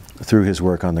through his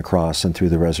work on the cross and through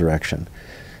the resurrection.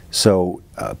 So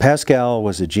Pascal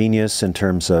was a genius in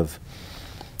terms of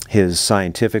his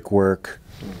scientific work,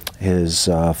 his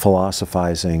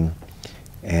philosophizing,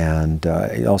 and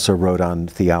he also wrote on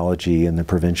theology in the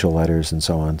provincial letters and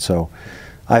so on. So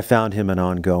I found him an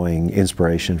ongoing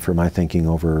inspiration for my thinking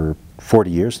over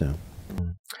 40 years now.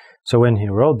 So when he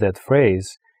wrote that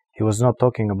phrase, he was not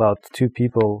talking about two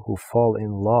people who fall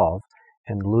in love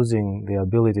and losing the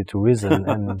ability to reason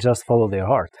and just follow their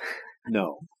heart.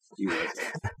 No, he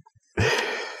wasn't.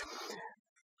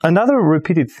 Another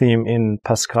repeated theme in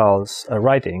Pascal's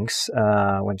writings,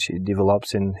 which he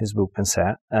develops in his book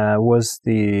Pensée, was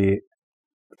the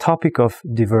topic of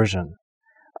diversion.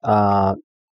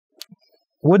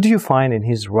 What do you find in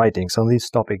his writings on this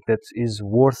topic that is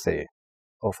worthy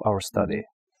of our study?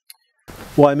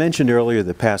 Well, I mentioned earlier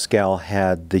that Pascal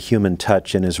had the human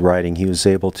touch in his writing. He was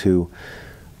able to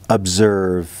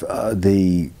observe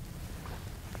the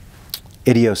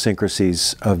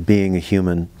idiosyncrasies of being a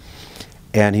human,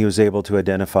 and he was able to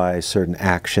identify certain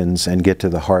actions and get to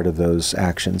the heart of those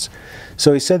actions.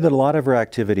 So he said that a lot of our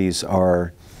activities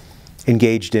are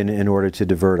engaged in order to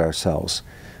divert ourselves.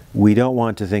 We don't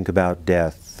want to think about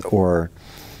death or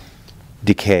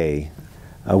decay.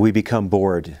 We become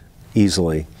bored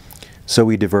easily. So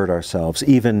we divert ourselves.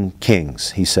 Even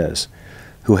kings, he says,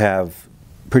 who have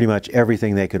pretty much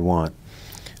everything they could want,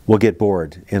 will get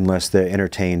bored unless they're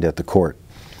entertained at the court.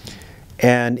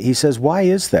 And he says, why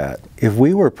is that? If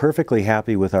we were perfectly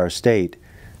happy with our state,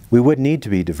 we wouldn't need to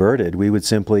be diverted. We would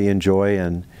simply enjoy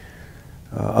and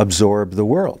absorb the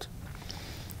world.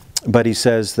 But he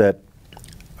says that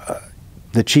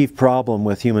the chief problem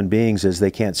with human beings is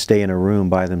they can't stay in a room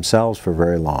by themselves for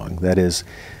very long. That is,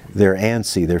 they're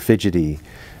antsy, they're fidgety,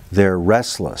 they're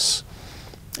restless.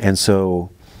 And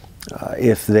so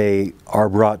if they are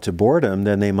brought to boredom,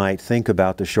 then they might think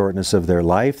about the shortness of their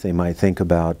life, they might think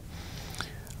about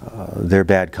their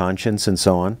bad conscience and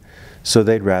so on. So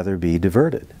they'd rather be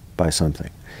diverted by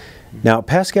something. Now,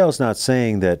 Pascal's not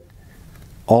saying that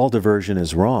all diversion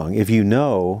is wrong. If you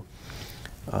know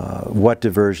what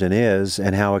diversion is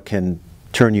and how it can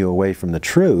turn you away from the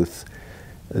truth,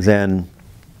 then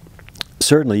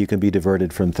certainly you can be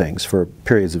diverted from things for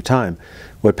periods of time.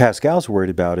 What Pascal's worried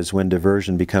about is when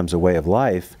diversion becomes a way of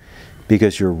life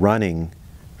because you're running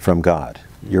from God.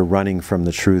 You're running from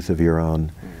the truth of your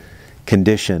own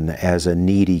condition as a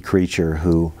needy creature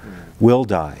who will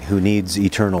die, who needs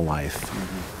eternal life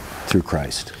through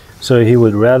Christ. So he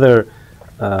would rather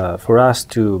for us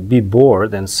to be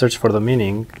bored and search for the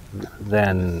meaning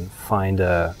than find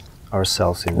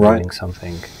ourselves in doing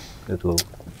something that will...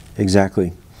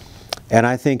 Exactly. And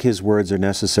I think his words are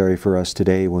necessary for us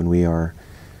today when we are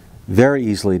very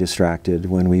easily distracted,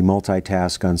 when we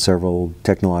multitask on several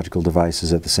technological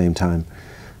devices at the same time,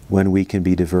 when we can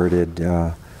be diverted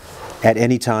at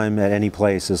any time, at any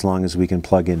place, as long as we can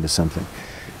plug into something.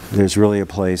 There's really a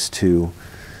place to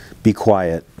be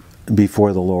quiet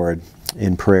before the Lord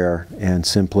in prayer and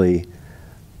simply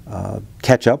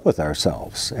catch up with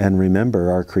ourselves and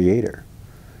remember our Creator,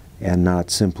 and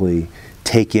not simply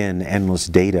take in endless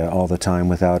data all the time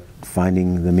without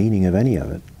finding the meaning of any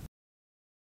of it.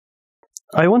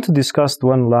 I want to discuss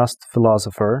one last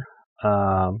philosopher,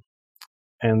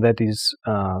 and that is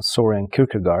Søren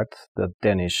Kierkegaard, the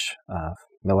Danish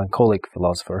melancholic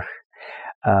philosopher.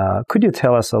 Could you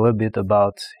tell us a little bit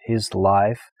about his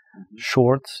life,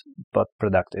 short but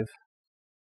productive?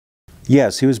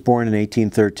 Yes, he was born in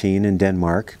 1813 in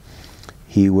Denmark.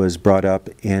 He was brought up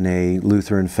in a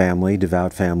Lutheran family,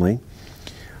 devout family.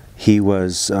 He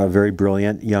was a very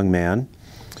brilliant young man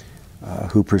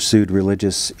who pursued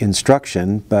religious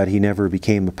instruction, but he never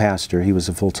became a pastor. He was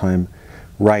a full-time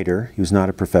writer. He was not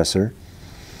a professor.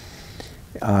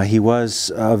 He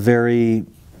was a very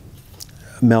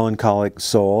melancholic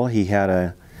soul. He had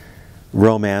a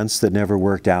romance that never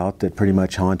worked out, that pretty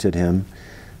much haunted him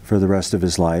for the rest of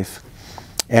his life.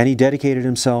 And he dedicated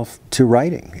himself to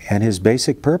writing. And his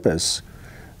basic purpose,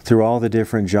 through all the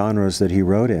different genres that he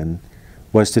wrote in,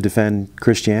 was to defend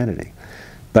Christianity.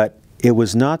 But it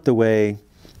was not the way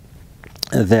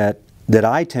that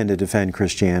I tend to defend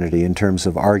Christianity in terms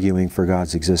of arguing for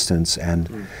God's existence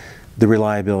and the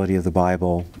reliability of the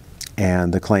Bible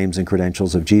and the claims and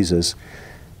credentials of Jesus.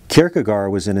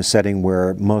 Kierkegaard was in a setting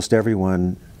where most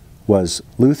everyone was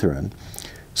Lutheran,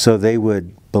 so they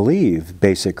would believe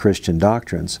basic Christian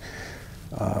doctrines.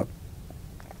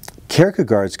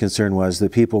 Kierkegaard's concern was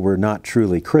that people were not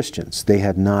truly Christians. They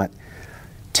had not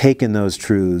taken those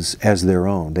truths as their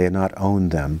own. They had not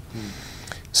owned them.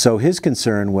 So his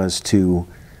concern was to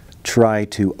try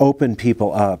to open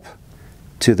people up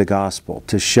to the gospel,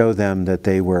 to show them that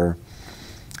they were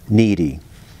needy,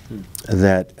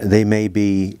 that they may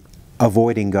be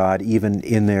avoiding God even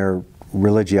in their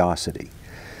religiosity.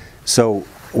 So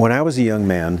when I was a young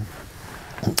man,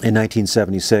 in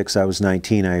 1976, I was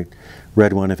 19, I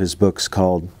read one of his books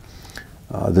called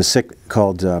The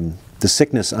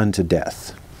Sickness Unto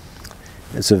Death.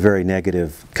 It's a very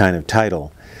negative kind of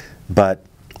title, but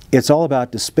it's all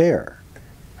about despair.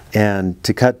 And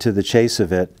to cut to the chase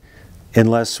of it,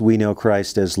 unless we know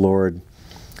Christ as Lord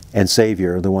and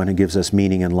Savior, the one who gives us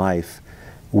meaning in life,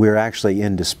 we're actually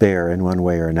in despair in one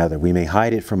way or another. We may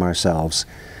hide it from ourselves,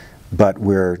 but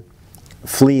we're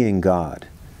fleeing God.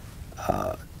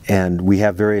 And we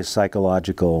have various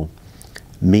psychological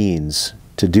means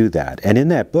to do that. And in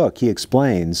that book, he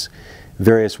explains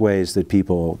various ways that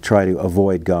people try to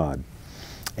avoid God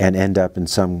and end up in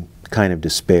some kind of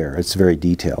despair. It's very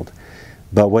detailed.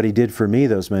 But what he did for me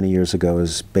those many years ago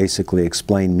is basically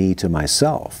explain me to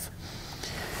myself.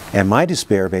 And my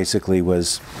despair basically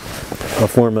was a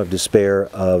form of despair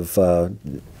of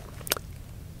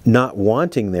not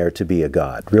wanting there to be a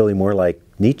God, really more like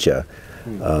Nietzsche.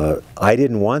 I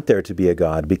didn't want there to be a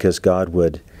God because God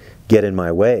would get in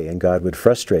my way and God would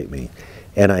frustrate me.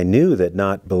 And I knew that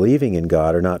not believing in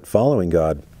God or not following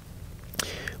God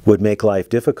would make life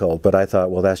difficult, but I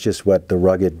thought, well, that's just what the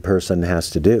rugged person has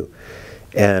to do.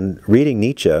 And reading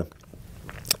Nietzsche,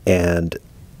 and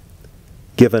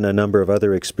given a number of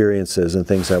other experiences and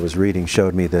things I was reading,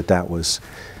 showed me that that was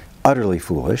utterly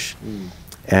foolish.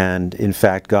 And in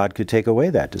fact, God could take away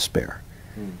that despair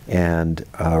and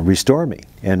restore me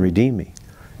and redeem me,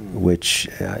 which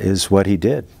is what he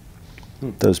did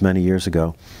those many years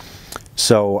ago.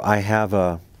 So I have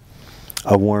a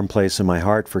warm place in my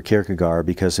heart for Kierkegaard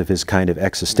because of his kind of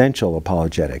existential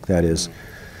apologetic, that is,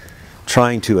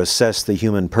 trying to assess the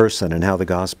human person and how the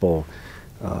gospel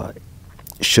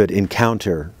should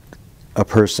encounter a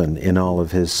person in all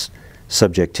of his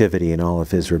subjectivity and all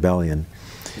of his rebellion.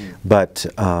 But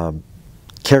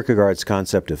Kierkegaard's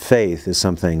concept of faith is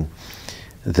something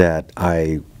that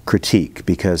I critique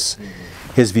because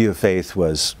his view of faith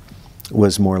was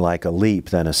more like a leap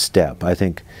than a step. I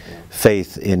think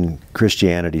faith in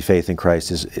Christianity, faith in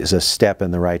Christ is a step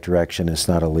in the right direction. It's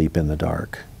not a leap in the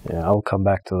dark. Yeah, I'll come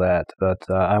back to that. But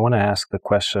I want to ask the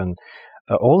question,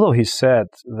 although he said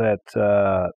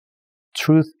that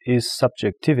truth is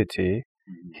subjectivity,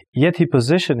 yet he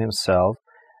positioned himself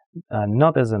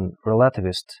not as a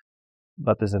relativist,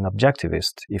 but as an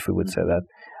objectivist, if we would say that.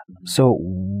 So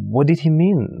what did he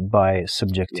mean by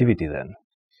subjectivity then?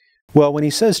 Well, when he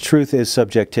says truth is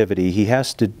subjectivity, he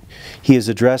is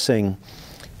addressing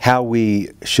how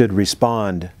we should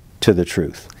respond to the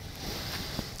truth.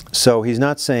 So he's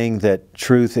not saying that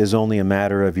truth is only a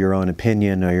matter of your own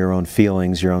opinion or your own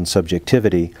feelings, your own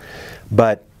subjectivity,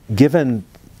 but given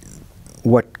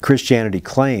what Christianity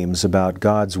claims about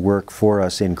God's work for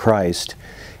us in Christ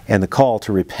and the call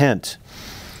to repent,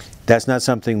 that's not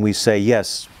something we say,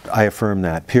 yes, I affirm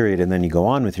that, period, and then you go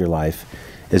on with your life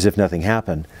as if nothing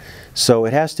happened. So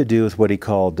it has to do with what he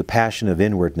called the passion of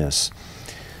inwardness.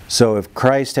 So if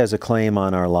Christ has a claim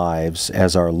on our lives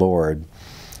as our Lord,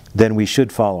 then we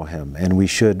should follow him, and we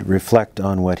should reflect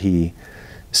on what he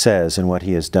says and what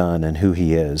he has done and who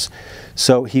he is.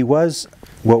 So he was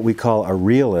what we call a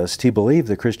realist. He believed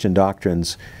the Christian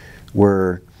doctrines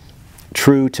were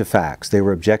true to facts. They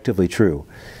were objectively true.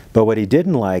 But what he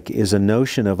didn't like is a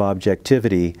notion of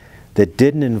objectivity that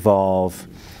didn't involve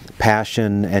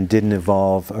passion and didn't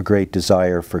involve a great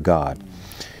desire for God.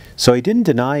 So he didn't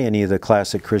deny any of the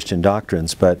classic Christian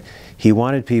doctrines, but he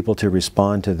wanted people to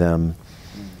respond to them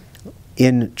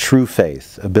in true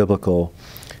faith, a biblical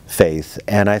faith.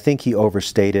 And I think he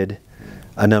overstated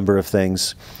a number of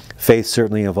things. Faith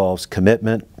certainly involves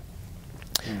commitment,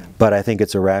 but I think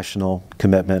it's a rational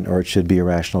commitment, or it should be a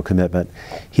rational commitment.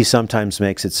 He sometimes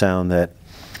makes it sound that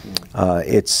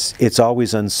it's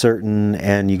always uncertain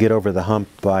and you get over the hump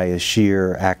by a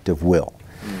sheer act of will.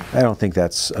 I don't think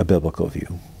that's a biblical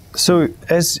view. So,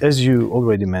 as you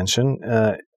already mentioned,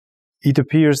 it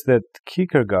appears that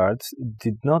Kierkegaard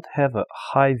did not have a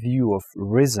high view of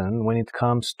reason when it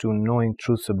comes to knowing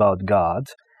truths about God.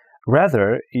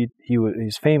 Rather, he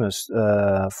is famous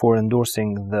for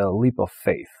endorsing the leap of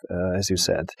faith, as you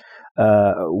said.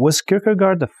 Was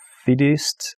Kierkegaard a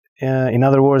fideist? In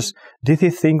other words, did he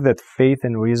think that faith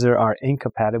and reason are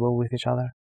incompatible with each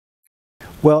other?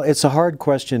 Well, it's a hard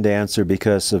question to answer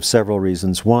because of several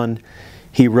reasons. One,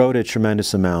 he wrote a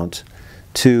tremendous amount.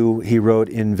 Two, he wrote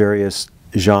in various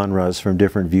genres from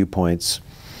different viewpoints.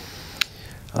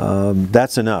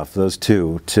 That's enough, those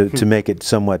two, to make it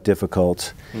somewhat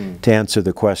difficult to answer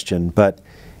the question. But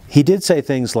he did say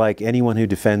things like, anyone who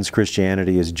defends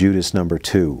Christianity is Judas number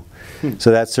 2.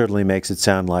 So that certainly makes it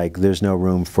sound like there's no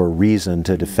room for reason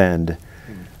to defend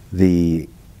the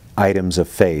items of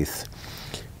faith.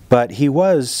 But he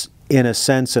was, in a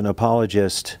sense, an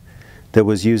apologist that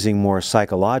was using more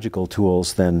psychological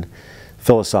tools than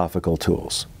philosophical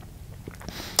tools.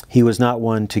 He was not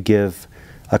one to give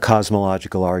a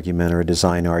cosmological argument or a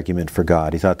design argument for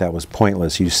God. He thought that was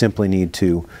pointless. You simply need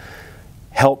to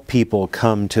help people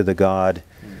come to the God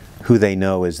who they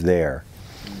know is there.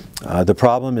 The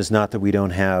problem is not that we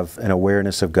don't have an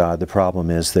awareness of God. The problem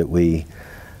is that we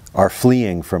are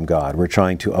fleeing from God. We're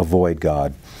trying to avoid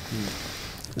God.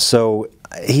 So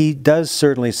he does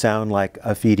certainly sound like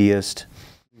a fideist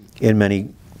in many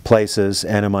places,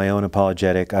 and in my own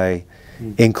apologetic, I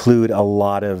include a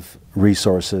lot of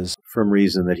resources from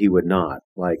reason that he would not,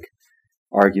 like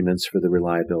arguments for the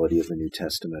reliability of the New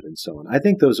Testament and so on. I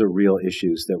think those are real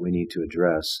issues that we need to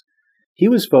address. He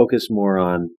was focused more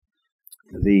on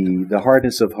the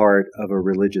hardness of heart of a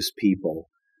religious people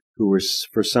who were,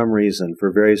 for some reason,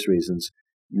 for various reasons,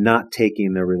 not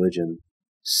taking their religion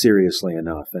seriously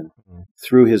enough. And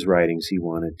through his writings, he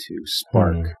wanted to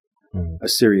spark a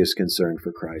serious concern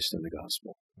for Christ and the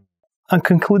gospel. A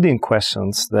concluding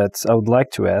questions that I would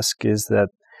like to ask is that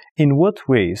in what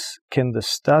ways can the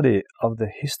study of the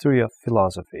history of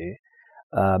philosophy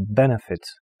benefit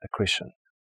a Christian?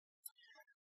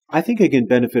 I think it can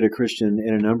benefit a Christian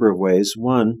in a number of ways.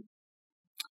 One,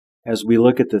 as we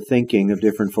look at the thinking of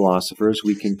different philosophers,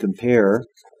 we can compare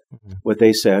what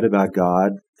they said about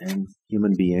God and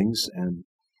human beings and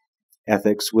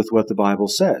ethics with what the Bible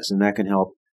says, and that can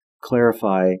help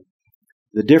clarify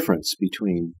the difference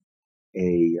between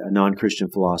a non-Christian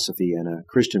philosophy and a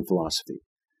Christian philosophy.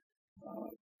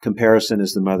 Comparison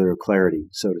is the mother of clarity,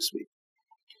 so to speak.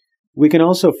 We can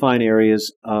also find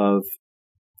areas of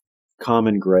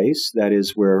common grace, that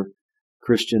is where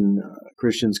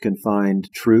Christians can find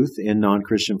truth in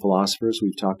non-Christian philosophers.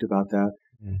 We've talked about that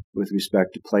with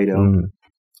respect to Plato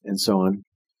and so on.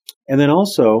 And then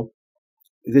also,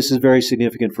 this is very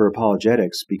significant for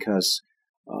apologetics because,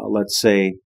 let's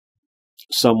say,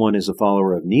 someone is a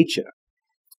follower of Nietzsche,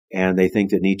 and they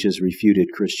think that Nietzsche's refuted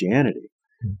Christianity.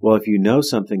 Well, if you know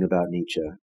something about Nietzsche,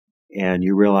 and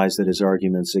you realize that his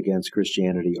arguments against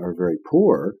Christianity are very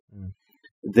poor,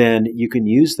 then you can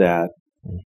use that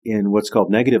in what's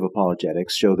called negative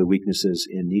apologetics, show the weaknesses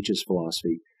in Nietzsche's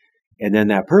philosophy. And then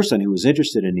that person who was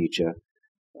interested in Nietzsche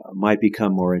might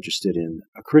become more interested in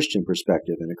a Christian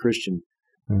perspective and a Christian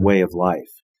way of life.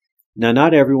 Now,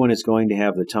 not everyone is going to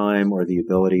have the time or the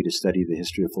ability to study the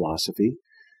history of philosophy,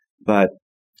 but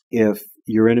if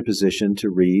you're in a position to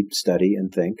read, study,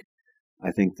 and think,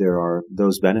 I think there are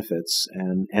those benefits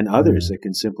and others that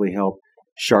can simply help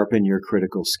sharpen your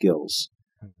critical skills,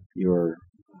 your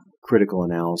critical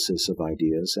analysis of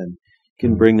ideas, and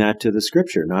can bring that to the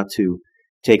Scripture, not to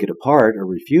take it apart or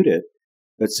refute it,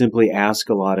 but simply ask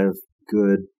a lot of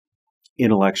good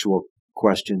intellectual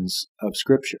questions of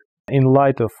Scripture. In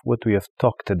light of what we have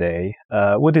talked today,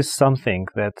 what is something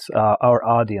that our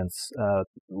audience,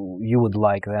 you would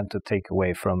like them to take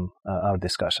away from our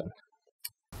discussion?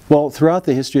 Well, throughout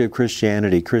the history of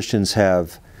Christianity, Christians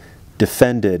have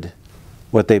defended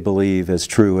what they believe as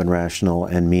true and rational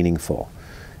and meaningful.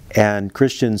 And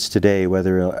Christians today,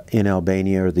 whether in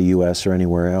Albania or the U.S. or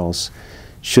anywhere else,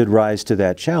 should rise to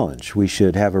that challenge. We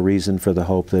should have a reason for the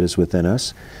hope that is within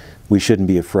us. We shouldn't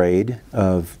be afraid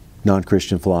of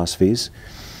non-Christian philosophies.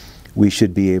 We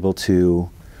should be able to,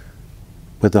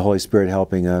 with the Holy Spirit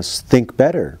helping us, think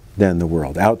better than the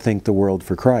world, outthink the world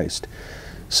for Christ.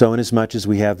 So inasmuch as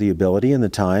we have the ability and the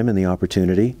time and the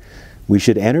opportunity, we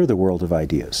should enter the world of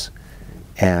ideas.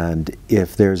 And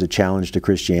if there's a challenge to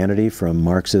Christianity from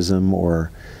Marxism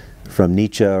or from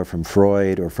Nietzsche or from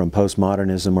Freud or from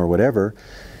postmodernism or whatever,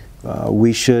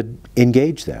 we should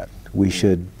engage that. We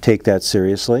should take that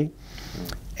seriously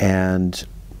and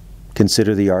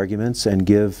consider the arguments and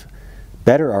give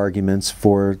better arguments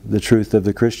for the truth of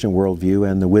the Christian worldview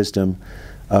and the wisdom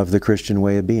of the Christian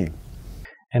way of being.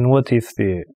 And what if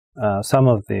some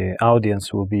of the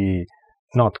audience will be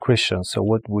not Christians, so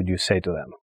what would you say to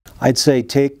them? I'd say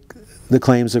take the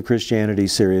claims of Christianity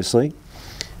seriously.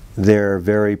 They're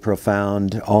very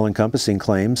profound, all-encompassing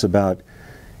claims about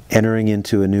entering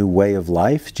into a new way of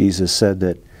life. Jesus said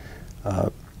that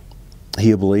he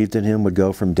who believed in him would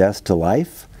go from death to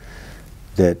life,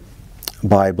 that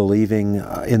by believing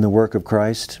in the work of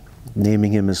Christ,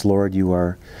 naming him as Lord, you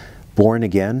are born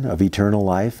again of eternal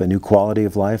life, a new quality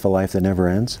of life, a life that never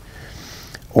ends.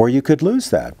 Or you could lose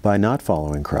that by not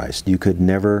following Christ. You could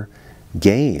never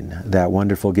gain that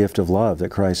wonderful gift of love that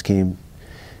Christ came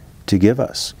to give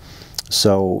us.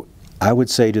 So I would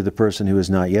say to the person who is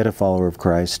not yet a follower of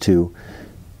Christ to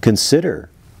consider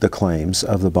the claims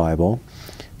of the Bible,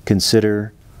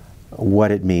 consider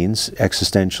what it means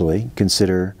existentially,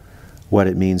 consider what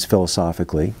it means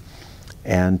philosophically,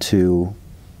 and to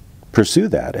pursue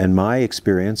that. And my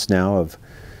experience now of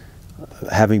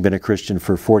having been a Christian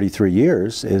for 43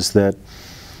 years is that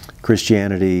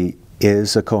Christianity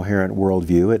is a coherent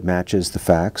worldview. It matches the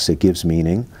facts, it gives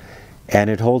meaning, and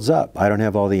it holds up. I don't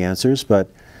have all the answers, but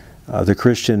the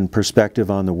Christian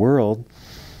perspective on the world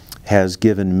has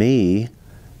given me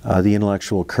the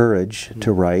intellectual courage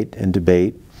to write and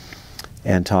debate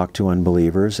and talk to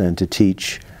unbelievers and to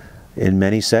teach in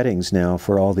many settings now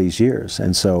for all these years.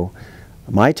 And so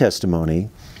my testimony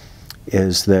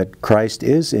is that Christ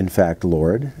is in fact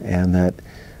Lord, and that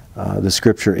the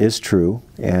Scripture is true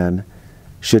and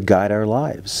should guide our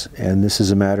lives. And this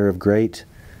is a matter of great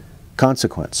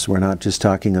consequence. We're not just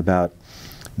talking about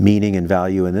meaning and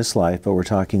value in this life, but we're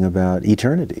talking about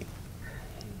eternity.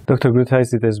 Dr.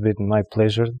 Groothuis, it has been my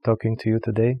pleasure talking to you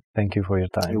today. Thank you for your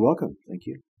time. You're welcome. Thank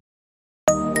you.